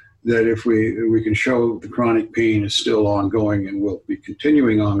that if we can show the chronic pain is still ongoing and will be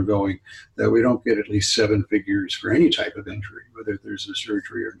continuing ongoing, that we don't get at least 7 figures for any type of injury, whether there's a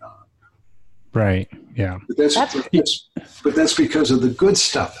surgery or not. Right. Yeah. But that's because of the good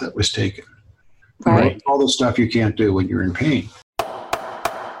stuff that was taken. Right. All the stuff you can't do when you're in pain.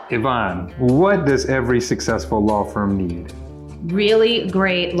 Yvonne, what does every successful law firm need? Really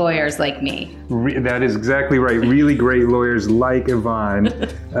great lawyers like me. That is exactly right. Really great lawyers like Yvonne.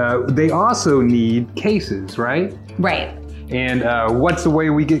 They also need cases, right? Right. And what's the way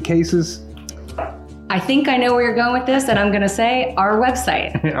we get cases? I think I know where you're going with this, and I'm going to say our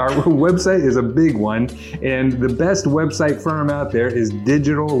website. Our website is a big one, and the best website firm out there is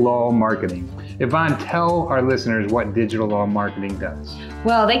Digital Law Marketing. Yvonne, tell our listeners what Digital Law Marketing does.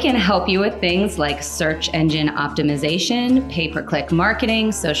 Well, they can help you with things like search engine optimization, pay-per-click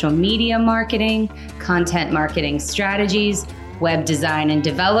marketing, social media marketing, content marketing strategies, web design and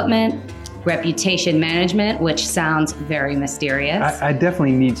development, reputation management, which sounds very mysterious. I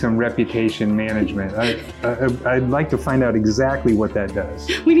definitely need some reputation management. I'd like to find out exactly what that does.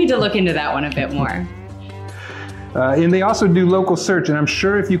 We need to look into that one a bit more. And they also do local search. And I'm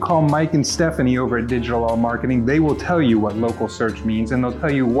sure if you call Mike and Stephanie over at Digital Law Marketing, they will tell you what local search means, and they'll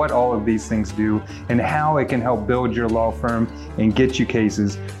tell you what all of these things do and how it can help build your law firm and get you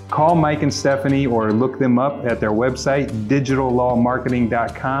cases. Call Mike and Stephanie or look them up at their website,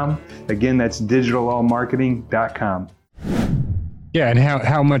 digitallawmarketing.com. Again, that's digitallawmarketing.com. Yeah,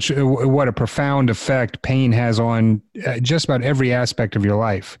 and what a profound effect pain has on just about every aspect of your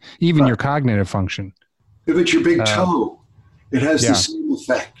life, even your cognitive function. If it's your big toe, it has the same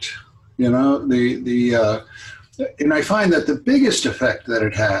effect. And I find that the biggest effect that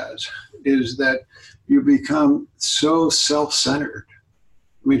it has is that you become so self-centered.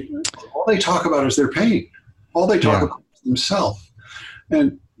 I mean, all they talk about is their pain. All they talk about is themselves.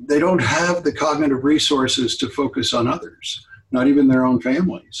 And they don't have the cognitive resources to focus on others, not even their own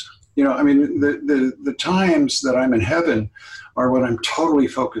families. The times that I'm in heaven are when I'm totally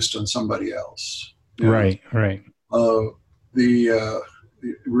focused on somebody else. Right.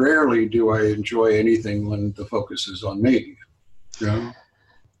 Rarely do I enjoy anything when the focus is on me. Yeah.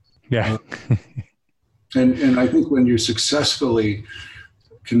 And I think when you successfully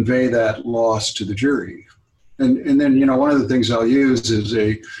convey that loss to the jury, and then one of the things I'll use is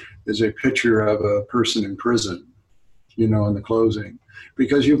a picture of a person in prison, in the closing,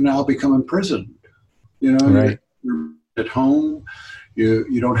 because you've now become imprisoned. You're at home.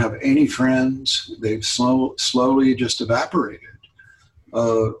 You don't have any friends. They've slowly just evaporated,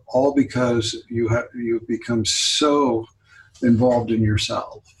 all because you've become so involved in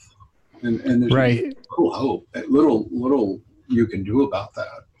yourself, and there's little hope, little you can do about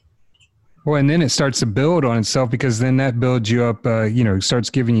that. Well, and then it starts to build on itself, because then that builds you up,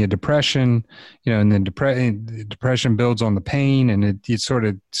 starts giving you depression, and then depression builds on the pain, and it sort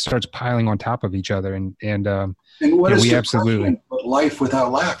of starts piling on top of each other. And what is we absolutely life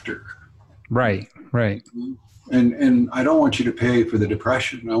without laughter? Right. And I don't want you to pay for the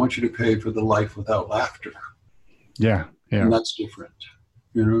depression. I want you to pay for the life without laughter. Yeah. And that's different,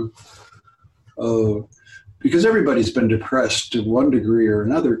 because everybody's been depressed to one degree or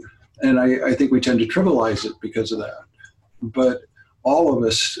another. And I think we tend to trivialize it because of that. But all of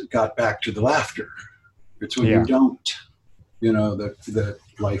us got back to the laughter. It's when you don't, that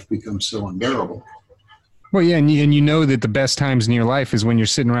life becomes so unbearable. Well, yeah, and you know that the best times in your life is when you're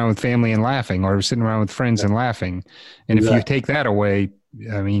sitting around with family and laughing, or sitting around with friends and laughing. And if you take that away,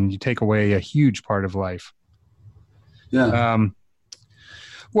 I mean, you take away a huge part of life. Yeah.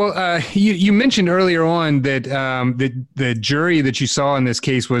 You mentioned earlier on that the jury that you saw in this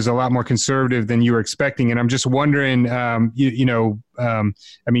case was a lot more conservative than you were expecting, and I'm just wondering,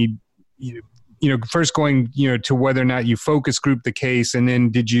 first going, to whether or not you focus grouped the case, and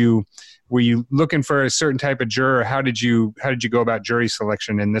then were you looking for a certain type of juror? How did you go about jury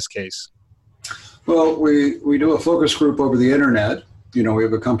selection in this case? Well, we do a focus group over the internet. We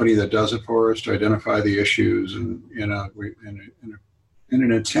have a company that does it for us to identify the issues, and in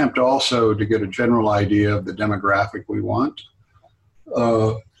an attempt also to get a general idea of the demographic we want,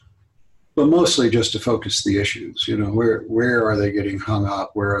 but mostly just to focus the issues. Where are they getting hung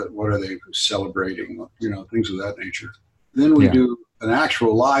up? What are they celebrating? Things of that nature. Then we do an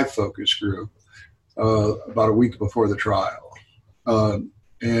actual live focus group about a week before the trial, and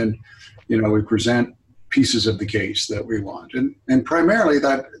we present pieces of the case that we want, and primarily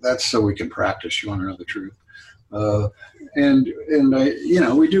that's so we can practice. You want to know the truth.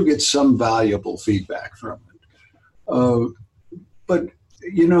 We do get some valuable feedback from it. But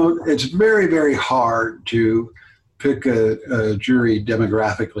it's very, very hard to pick a jury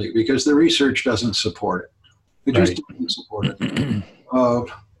demographically because the research doesn't support it. It just doesn't support it.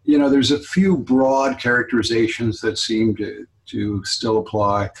 There's a few broad characterizations that seem to still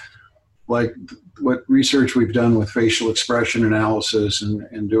apply, like what research we've done with facial expression analysis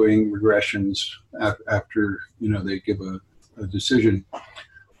and doing regressions after they give a decision.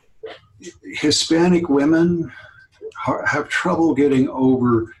 Hispanic women have trouble getting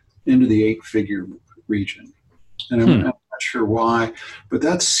over into the 8-figure region, and I'm not sure why, but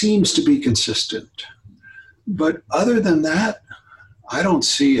that seems to be consistent. But other than that, I don't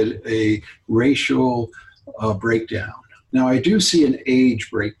see a racial breakdown. Now, I do see an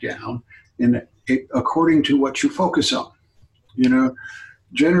age breakdown according to what you focus on.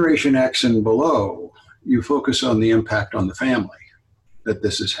 Generation X and below, you focus on the impact on the family that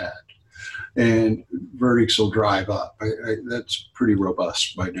this has had, and verdicts will drive up. That's pretty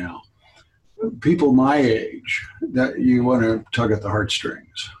robust by now. People my age, that you want to tug at the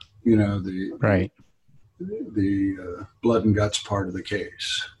heartstrings, the blood and guts part of the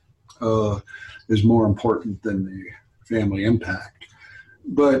case is more important than the family impact.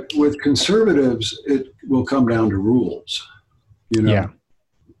 But with conservatives, it will come down to rules.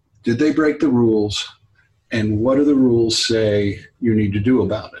 Did they break the rules? And what do the rules say you need to do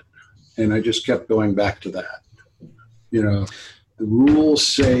about it? And I just kept going back to that. The rules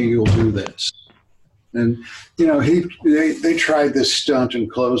say you'll do this. And, they tried this stunt in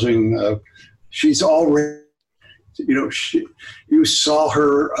closing. She's already, you saw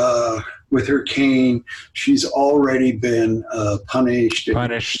her with her cane. She's already been punished.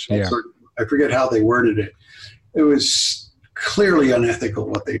 Yeah. I forget how they worded it. It was clearly unethical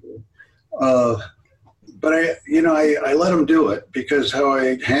what they did. But I let them do it because how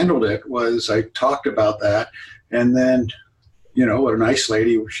I handled it was I talked about that, and then, what a nice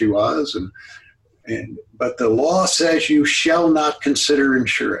lady she was, but the law says you shall not consider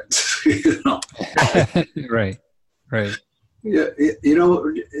insurance. Right. Yeah,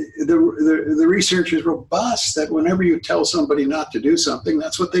 the research is robust that whenever you tell somebody not to do something,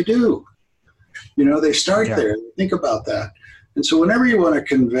 that's what they do. They start there. Think about that. And so whenever you want to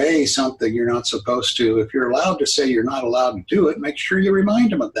convey something you're not supposed to, if you're allowed to say you're not allowed to do it, make sure you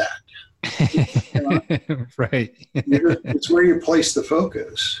remind them of that. Right. It's where you place the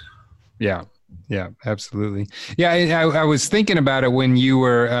focus. Yeah, absolutely. Yeah, I was thinking about it when you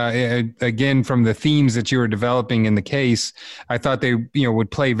were, again, from the themes that you were developing in the case, I thought they, would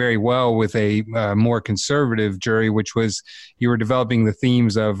play very well with a more conservative jury, which was you were developing the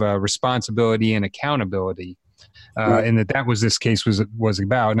themes of responsibility and accountability. Right. And that was this case was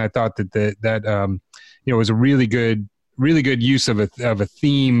about. And I thought that was a really good use of a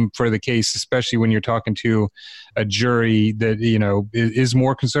theme for the case, especially when you're talking to a jury that is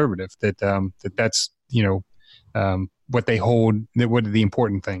more conservative. That's what they hold. What are the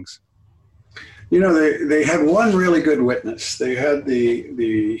important things? They had one really good witness. They had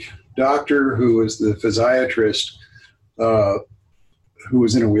the doctor who was the physiatrist who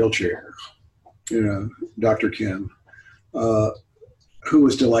was in a wheelchair. Dr. Kim, who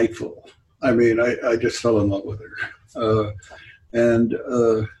was delightful. I mean, I just fell in love with her.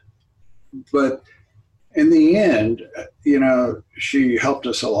 But in the end, she helped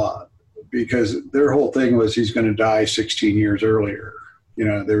us a lot, because their whole thing was he's going to die 16 years earlier.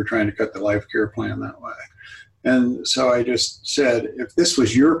 They were trying to cut the life care plan that way. And so I just said, if this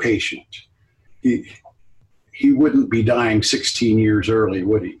was your patient, he wouldn't be dying 16 years early,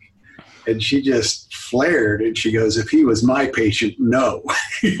 would he? And she just flared, and she goes, if he was my patient, no.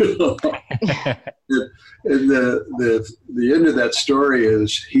 And the end of that story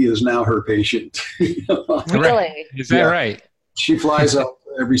is he is now her patient. Really? Is that right? She flies up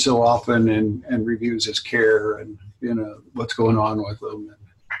every so often and reviews his care and what's going on with him.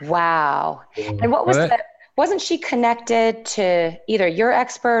 Wow. And what was that? Wasn't she connected to either your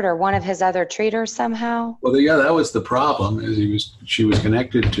expert or one of his other treaters somehow? Well, yeah, that was the problem. She was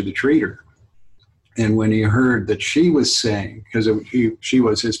connected to the treater, and when he heard that she was saying, because she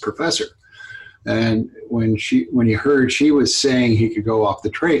was his professor, and when he heard she was saying he could go off the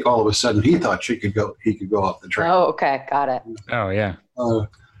trach, all of a sudden he thought he could go off the trach. Oh, okay, got it. Oh, yeah.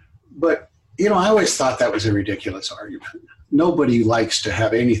 But I always thought that was a ridiculous argument. Nobody likes to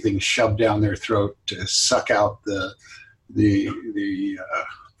have anything shoved down their throat to suck out the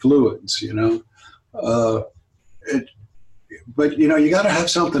fluids, but you got to have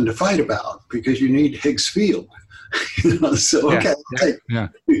something to fight about, because you need Higgs field. So okay, yeah.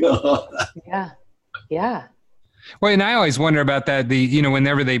 Well, and I always wonder about that.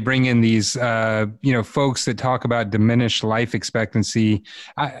 Whenever they bring in these, folks that talk about diminished life expectancy,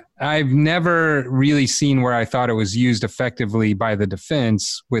 I've never really seen where I thought it was used effectively by the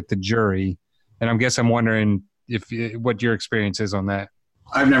defense with the jury. And I'm wondering what your experience is on that.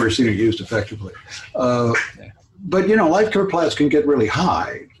 I've never seen it used effectively. But, life care plots can get really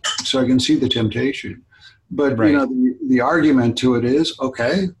high, so I can see the temptation. But, right. The argument to it is,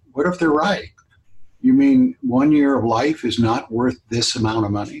 okay, what if they're right? You mean 1 year of life is not worth this amount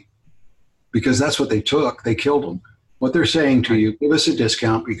of money? Because that's what they took. They killed him. What they're saying to you, give us a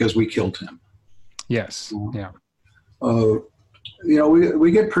discount because we killed him. Yes. Yeah.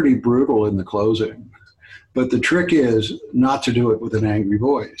 We get pretty brutal in the closing, but the trick is not to do it with an angry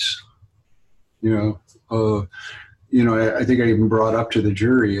voice. I think I even brought up to the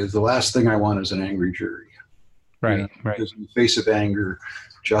jury is the last thing I want is an angry jury. Right. Right. Because in the face of anger,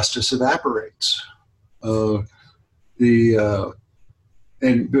 justice evaporates. But the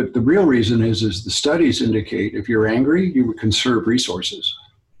real reason is the studies indicate if you're angry, you would conserve resources,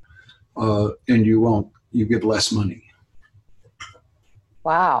 and you give less money.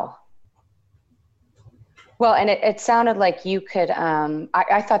 Wow. Well, and it sounded like you could,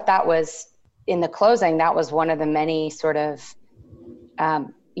 I thought that was in the closing, that was one of the many sort of, I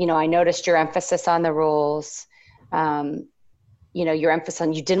noticed your emphasis on the rules, your emphasis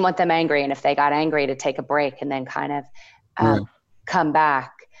on you didn't want them angry, and if they got angry to take a break and then kind of come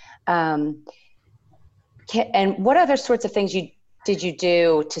back. And what other sorts of things did you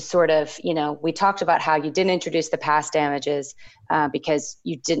do to sort of, we talked about how you didn't introduce the past damages because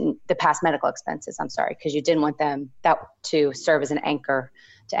the past medical expenses, because you didn't want that to serve as an anchor,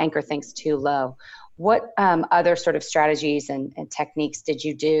 to anchor things too low. What other sort of strategies and techniques did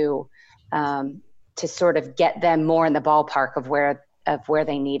you do to sort of get them more in the ballpark of where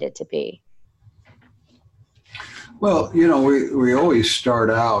they needed to be? Well, we always start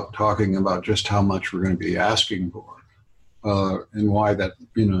out talking about just how much we're going to be asking for, and why that,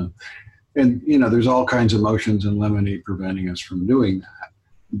 there's all kinds of motions in limine preventing us from doing that.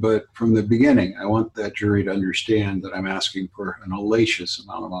 But from the beginning, I want that jury to understand that I'm asking for an hellacious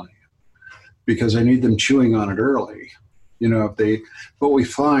amount of money, because I need them chewing on it early. What we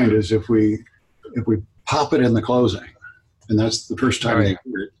find is if we pop it in the closing, and that's the first time they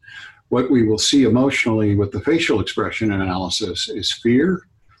hear it, what we will see emotionally with the facial expression analysis is fear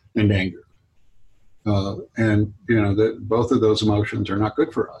and anger. That both of those emotions are not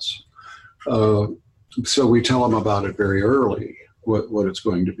good for us. So we tell them about it very early, what it's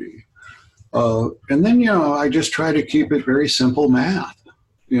going to be. And then, I just try to keep it very simple math.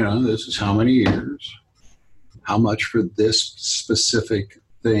 This is how many years, how much for this specific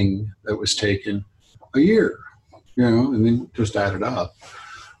thing that was taken a year, and then just add it up.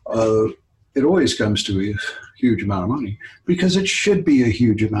 It always comes to a huge amount of money, because it should be a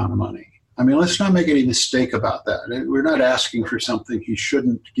huge amount of money. I mean, let's not make any mistake about that. We're not asking for something he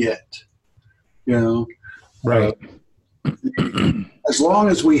shouldn't get, Right. As long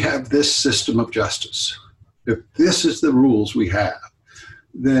as we have this system of justice, if this is the rules we have,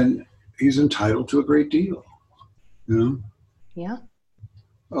 then he's entitled to a great deal, Yeah.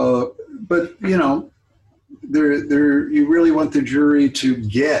 But, you really want the jury to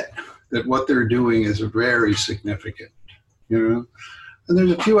get that what they're doing is very significant. And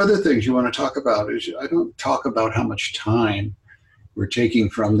there's a few other things you want to talk about. I don't talk about how much time we're taking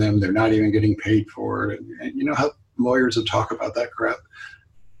from them. They're not even getting paid for it. And you know how lawyers will talk about that crap?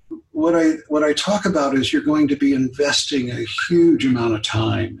 What I talk about is you're going to be investing a huge amount of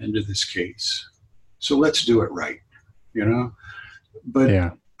time into this case. So let's do it right, you know? But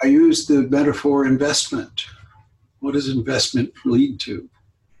yeah. I use the metaphor investment. What does investment lead to?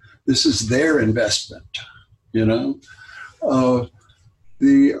 This is their investment, you know?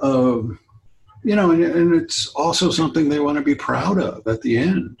 You know, and it's also something they want to be proud of at the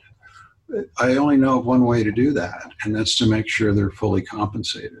end. I only know of one way to do that, and that's to make sure they're fully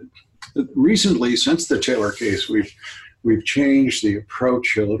compensated. Recently, since the Taylor case, we've changed the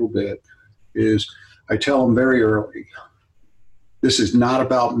approach a little bit. Is I tell them very early, this is not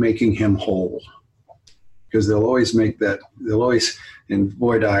about making him whole, because they'll always in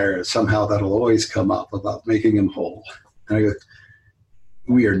voir dire, somehow that'll always come up about making him whole. And I go,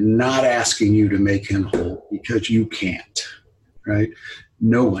 we are not asking you to make him whole because you can't, right?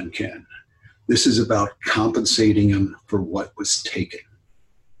 No one can. This is about compensating him for what was taken,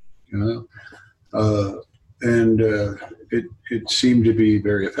 you know? It seemed to be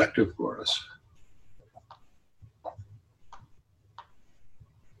very effective for us.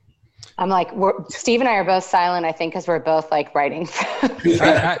 I'm like, Steve and I are both silent, I think, because we're both like writing.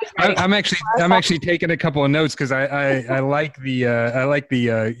 I'm actually taking a couple of notes because I like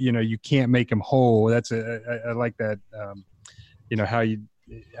the you know, you can't make him whole. I like that, you know, how you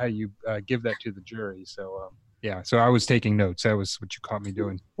give that to the jury. So yeah, so I was taking notes. That was what you caught me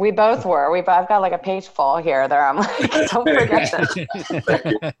doing. We both were. I've got like a page full here. There, I'm like, don't forget this.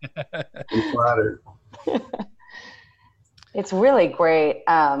 I'm flattered. It's really great.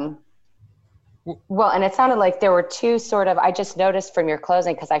 Well, and it sounded like there were two sort of, I just noticed from your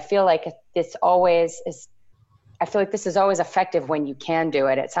closing, because I feel like this is always effective when you can do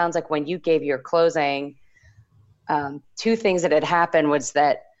it. It sounds like when you gave your closing, two things that had happened was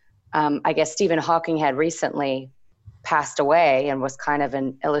that I guess Stephen Hawking had recently passed away, and was kind of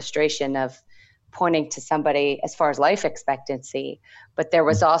an illustration of pointing to somebody as far as life expectancy. But there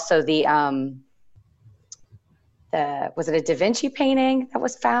was also was it a Da Vinci painting that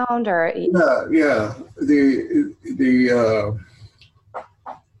was found, or? Yeah.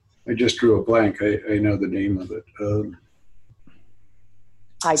 I just drew a blank. I know the name of it.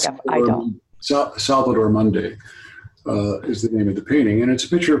 I don't. Salvator Mundi is the name of the painting, and it's a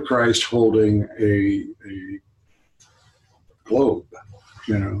picture of Christ holding a globe,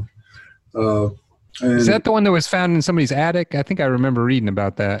 you know. Is that the one that was found in somebody's attic? I think I remember reading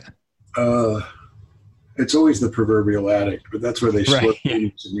about that. It's always the proverbial attic, but that's where they store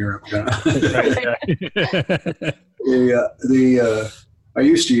things in Europe. I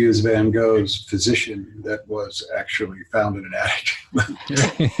used to use Van Gogh's Physician that was actually found in an attic.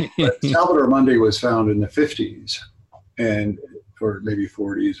 But Salvator Mundi was found in the 50s or maybe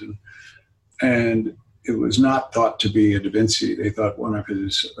 40s. And it was not thought to be a Da Vinci. They thought one of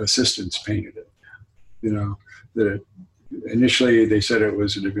his assistants painted it. You know, initially they said it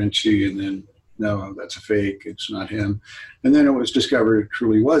was a Da Vinci, and then, no, that's a fake. It's not him. And then it was discovered it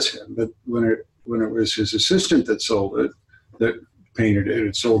truly was him. But when it was his assistant that sold it, that painted it,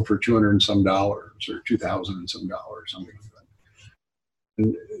 it sold for $200 and some or $2,000 and some, something like that.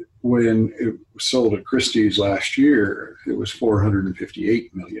 And when it was sold at Christie's last year, it was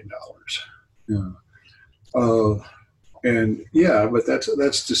 $458 million. Yeah. And yeah, but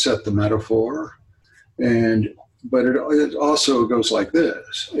that's to set the metaphor. But it also goes like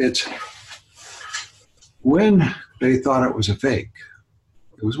this. It's when they thought it was a fake,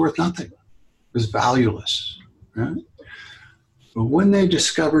 it was worth nothing. It was valueless, right? But when they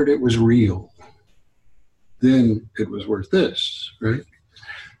discovered it was real, then it was worth this, right?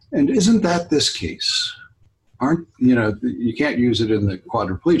 And isn't that this case? You can't use it in the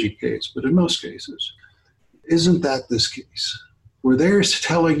quadriplegic case, but in most cases, isn't that this case? Where they're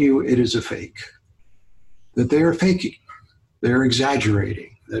telling you it is a fake, that they are faking, they're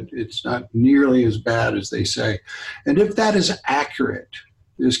exaggerating, that it's not nearly as bad as they say. And if that is accurate,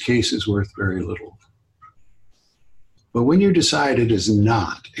 this case is worth very little. But when you decide it is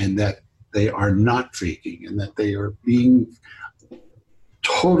not, and that they are not faking, and that they are being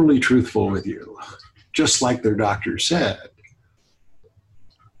totally truthful with you, just like their doctor said,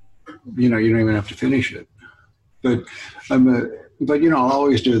 you don't even have to finish it. But I'll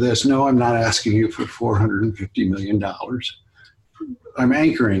always do this. No, I'm not asking you for $450 million. I'm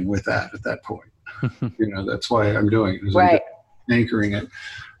anchoring with that at that point. That's why I'm doing it. Right. Anchoring it.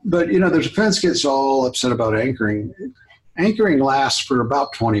 But, the defense gets all upset about anchoring. Anchoring lasts for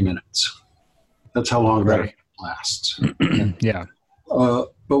about 20 minutes. That's how long that lasts. Yeah.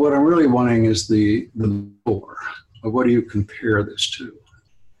 But what I'm really wanting is the more of what do you compare this to?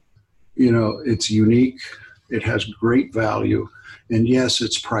 You know, it's unique. It has great value. And yes,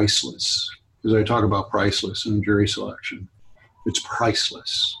 it's priceless. Because I talk about priceless in jury selection. It's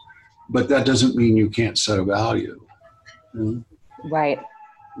priceless. But that doesn't mean you can't set a value. You know? Right.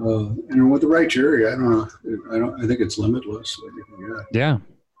 And with the right jury, I think it's limitless. Yeah.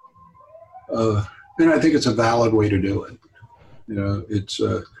 And I think it's a valid way to do it. You know, it's,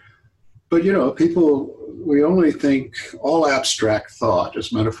 but you know, we only think all abstract thought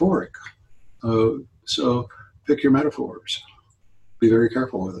is metaphoric. So pick your metaphors. Be very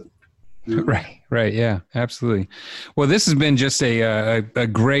careful with it. Yeah. Right. Yeah, absolutely. Well, this has been just a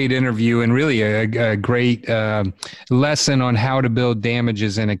great interview and really a great lesson on how to build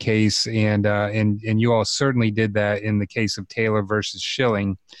damages in a case. And you all certainly did that in the case of Taylor versus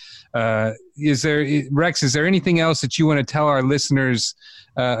Schilling. Rex, is there anything else that you want to tell our listeners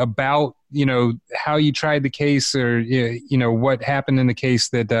about, you know, how you tried the case, or, you know, what happened in the case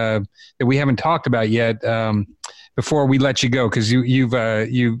that we haven't talked about yet, before we let you go? Because you've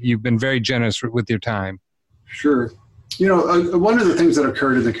been very generous with your time. Sure. You know, one of the things that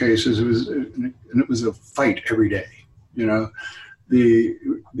occurred in the case is it was a fight every day. You know, the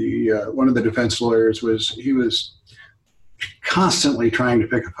one of the defense lawyers was constantly trying to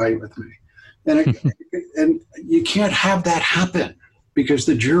pick a fight with me, and you can't have that happen, because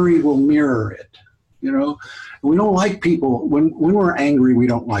the jury will mirror it. You know, we don't like people when we're angry. We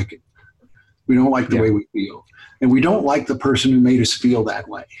don't like it. We don't like the way we feel, and we don't like the person who made us feel that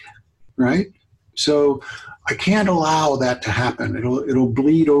way, right? So I can't allow that to happen. It'll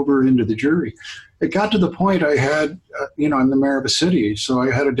bleed over into the jury. It got to the point I had, you know, I'm the mayor of a city, so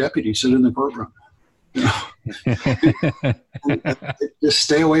I had a deputy sit in the courtroom. You know? Just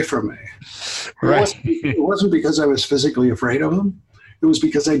stay away from me. Right. It wasn't because I was physically afraid of him. It was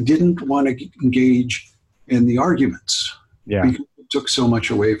because I didn't want to engage in the arguments. Yeah. Because it took so much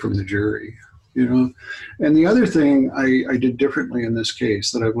away from the jury, you know. And the other thing I did differently in this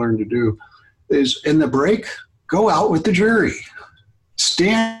case that I've learned to do is, in the break, go out with the jury.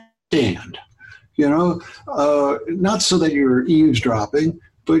 Stand, you know, not so that you're eavesdropping,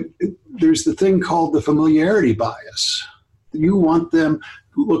 but there's the thing called the familiarity bias. You want them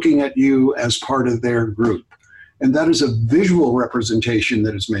looking at you as part of their group. And that is a visual representation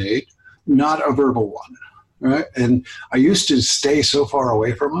that is made, not a verbal one, right? And I used to stay so far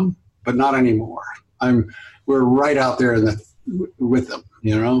away from them, but not anymore. We're right out there with them,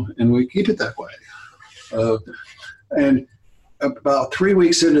 you know, and we keep it that way. And about 3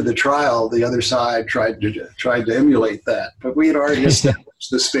 weeks into the trial, the other side tried to emulate that, but we had already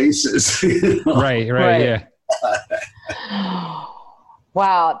established the spaces. You know? Right, yeah.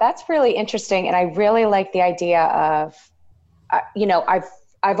 Wow, that's really interesting, and I really like the idea of, you know,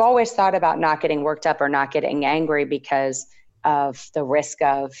 I've always thought about not getting worked up or not getting angry because of the risk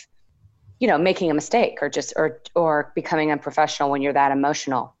of, you know, making a mistake or becoming unprofessional when you're that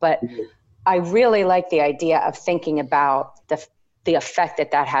emotional. But I really like the idea of thinking about the effect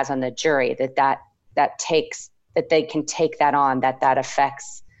that has on the jury, that they can take that on, that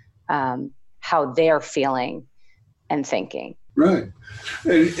affects how they're feeling and thinking. Right.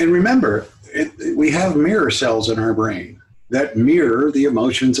 And remember, we have mirror cells in our brain that mirror the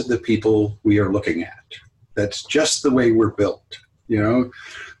emotions of the people we are looking at. That's just the way we're built. You know,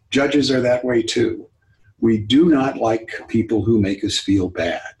 judges are that way too. We do not like people who make us feel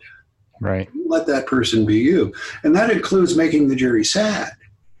bad. Right. Let that person be you. And that includes making the jury sad.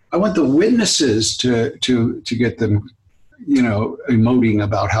 I want the witnesses to get them, you know, emoting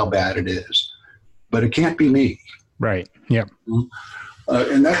about how bad it is. But it can't be me. Right. Yep.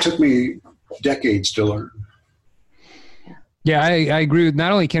 And that took me decades to learn. Yeah, I agree with,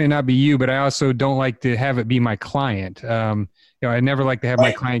 not only can it not be you, but I also don't like to have it be my client. You know, I never like to have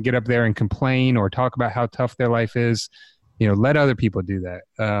my client get up there and complain or talk about how tough their life is. You know, let other people do that.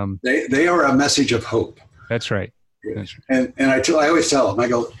 They are a message of hope. That's right. That's right. And I always tell them, I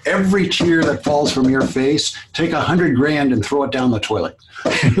go, every tear that falls from your face, take $100,000 and throw it down the toilet.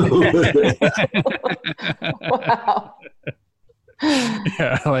 Wow.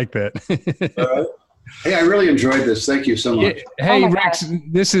 Yeah, I like that. Hey, I really enjoyed this. Thank you so much. Hey, Rex,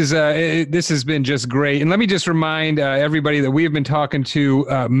 this has been just great. And let me just remind everybody that we have been talking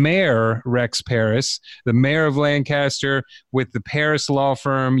to Mayor Rex Parris, the mayor of Lancaster, with the Parris Law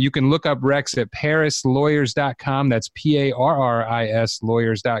Firm. You can look up Rex at parrislawyers.com. That's PARRIS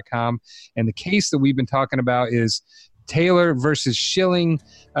lawyers.com. And the case that we've been talking about is Taylor versus Schilling,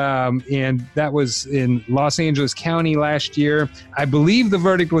 and that was in Los Angeles County last year. I believe the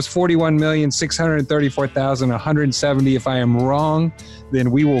verdict was $41,634,170. If I am wrong,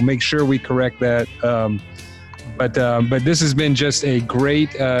 then we will make sure we correct that. But this has been just a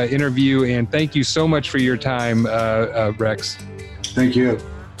great interview, and thank you so much for your time, Rex. Thank you.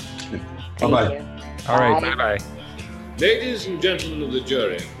 Bye-bye. All right, bye-bye. Ladies and gentlemen of the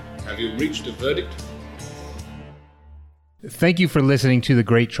jury, have you reached a verdict? Thank you for listening to the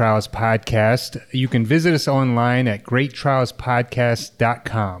Great Trials Podcast. You can visit us online at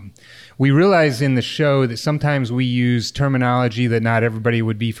greattrialspodcast.com. We realize in the show that sometimes we use terminology that not everybody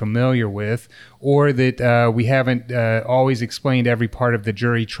would be familiar with, or that we haven't always explained every part of the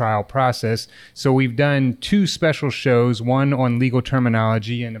jury trial process. So we've done 2 special shows, one on legal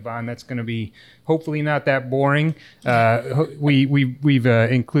terminology, and Yvonne, that's going to be hopefully not that boring. We've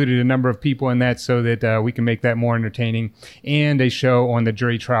included a number of people in that so that we can make that more entertaining, and a show on the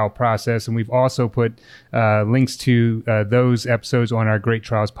jury trial process. And we've also put links to those episodes on our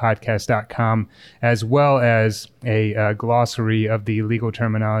greattrialspodcast.com, as well as a glossary of the legal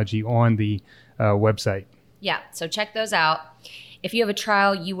terminology on the website. Yeah, so check those out. If you have a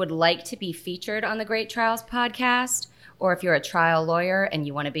trial you would like to be featured on the Great Trials Podcast, or if you're a trial lawyer and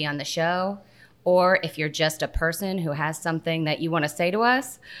you want to be on the show, or if you're just a person who has something that you want to say to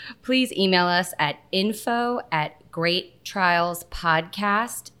us, please email us at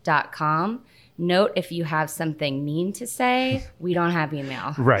info@greattrialspodcast.com. Note, if you have something mean to say, we don't have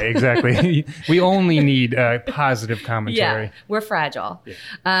email. Right, exactly. We only need positive commentary. Yeah, we're fragile.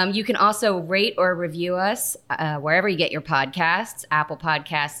 Yeah. You can also rate or review us wherever you get your podcasts, Apple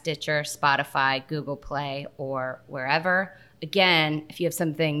Podcasts, Stitcher, Spotify, Google Play, or wherever. Again, if you have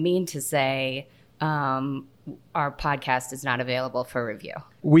something mean to say, our podcast is not available for review.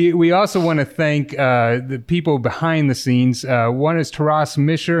 We also want to thank the people behind the scenes. One is Taras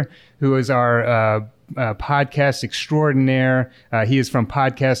Misher, who is our podcast extraordinaire. He is from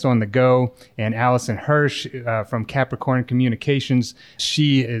Podcast on the Go, and Allison Hirsch from Capricorn Communications.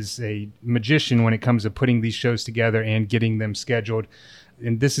 She is a magician when it comes to putting these shows together and getting them scheduled.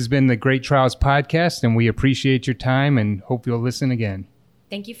 And this has been the Great Trials Podcast, and we appreciate your time and hope you'll listen again.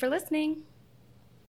 Thank you for listening.